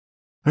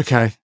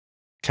 okay,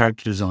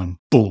 character design,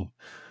 boom.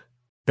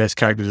 Best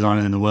character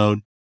designer in the world.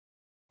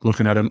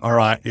 Looking at him, all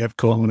right, yep,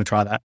 cool, I'm going to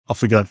try that.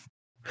 Off we go.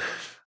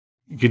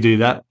 You could do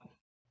that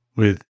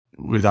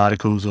with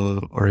articles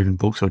or even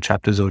books or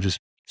chapters or just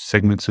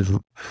segments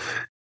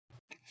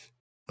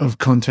of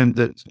content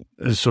that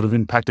has sort of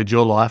impacted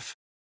your life.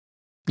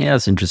 Yeah,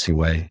 it's an interesting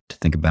way to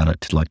think about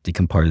it, to like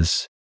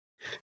decompose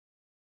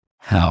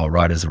how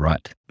writers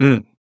write.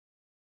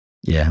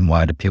 Yeah, and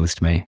why it appeals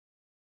to me.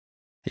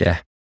 Yeah,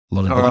 a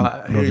lot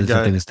of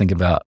different things to think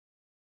about.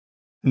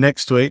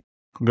 Next week,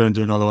 I'm going to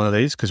do another one of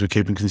these because we're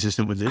keeping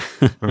consistent with this.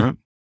 All right.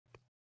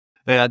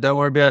 Yeah, don't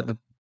worry about the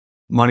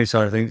money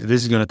side of things.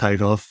 This is going to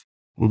take off.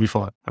 We'll be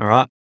fine. All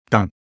right.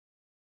 Done.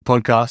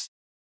 Podcast.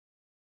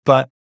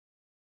 But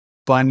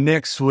by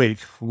next week,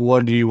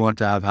 what do you want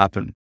to have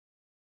happen?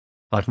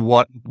 Like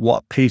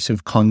what piece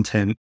of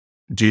content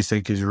do you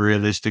think is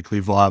realistically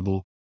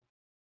viable?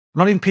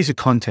 Not even piece of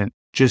content,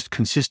 just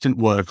consistent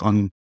work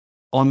on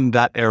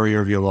that area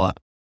of your life.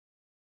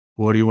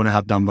 What do you want to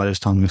have done by this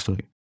time next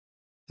week?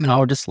 I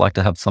would just like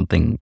to have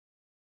something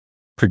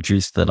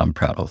produced that I'm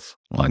proud of.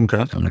 Like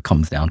when it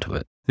comes down to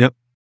it. Yep.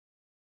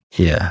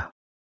 Yeah.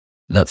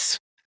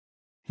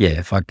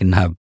 If I can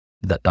have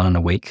that done in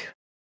a week,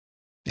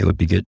 it would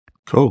be good.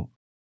 Cool.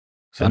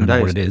 I don't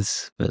know what it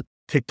is, but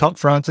TikTok,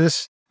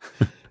 Francis.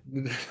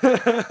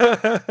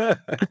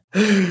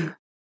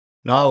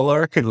 No, I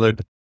reckon, Luke.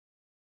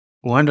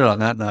 We'll end it on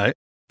that note.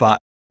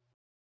 But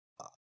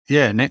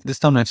yeah, this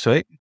time next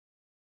week,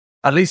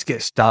 at least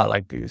get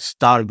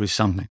started with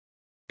something.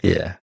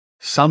 Yeah.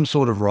 Some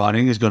sort of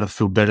writing is going to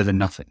feel better than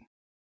nothing.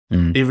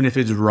 Even if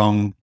it's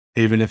wrong,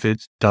 even if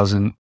it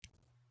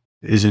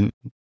isn't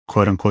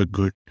quote unquote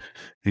good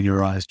in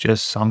your eyes,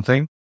 just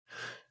something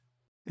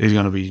is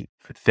going to be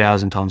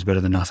 1,000 times better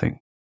than nothing.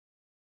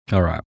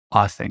 All right.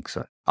 I think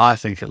so. I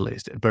think at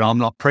least. But I'm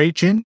not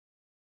preaching.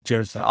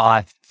 Just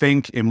I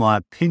think, in my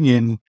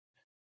opinion,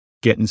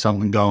 getting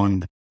something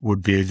going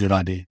would be a good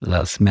idea.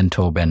 That's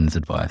Mentor Ben's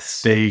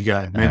advice. There you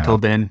go. Mentor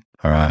Ben.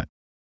 All right.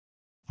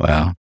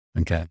 Wow.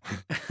 Okay.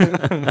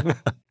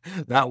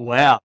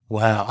 Wow.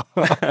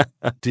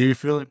 Do you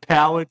feel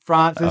empowered,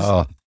 Francis?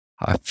 Oh,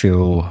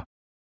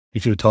 You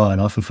feel tired.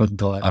 I feel fucking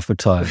tired. I feel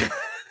tired.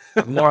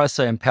 The more I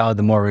say empowered,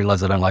 the more I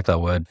realize I don't like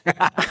that word.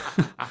 The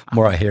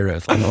more I hear it,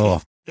 it's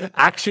like,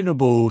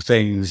 actionable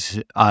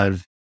things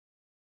I've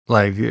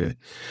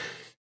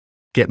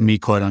get me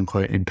quote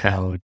unquote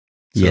empowered.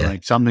 So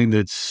like something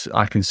that's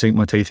I can sink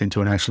my teeth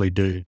into and actually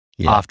do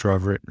after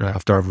I've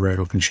read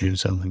or consumed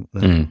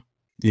something.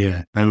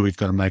 Yeah, maybe we've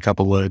got to make up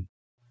a word.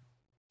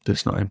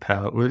 That's not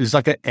empower. It's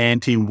like an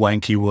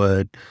anti-wanky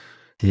word.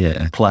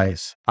 Yeah.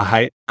 Place. I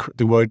hate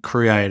the word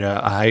creator.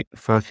 I hate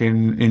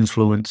fucking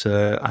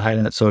influencer. I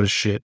hate that sort of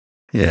shit.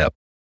 Yeah.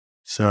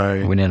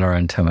 So we need our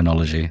own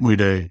terminology. We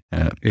do.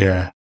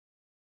 Yeah.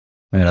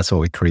 I mean, that's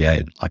what we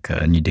create, like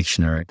a new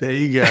dictionary. There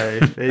you go.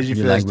 There's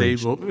your first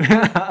ebook.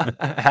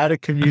 How to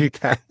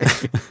communicate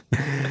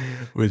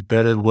with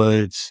better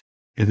words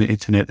in the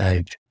internet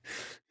age.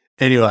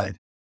 Anyway.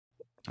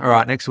 All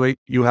right. Next week,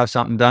 you'll have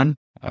something done.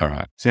 All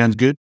right. Sounds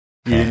good.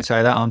 You didn't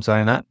say that. I'm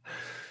saying that.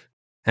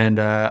 And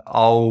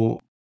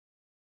I'll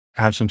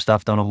have some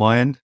stuff done on my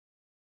end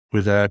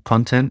with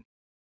content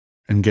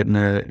and getting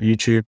a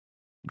YouTube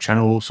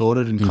channel all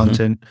sorted and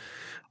content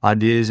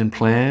ideas and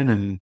plan.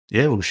 And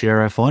yeah, we'll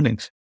share our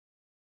findings.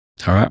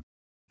 All right.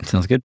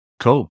 Sounds good.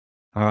 Cool.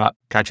 All right.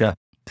 Catch ya.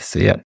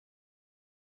 See ya.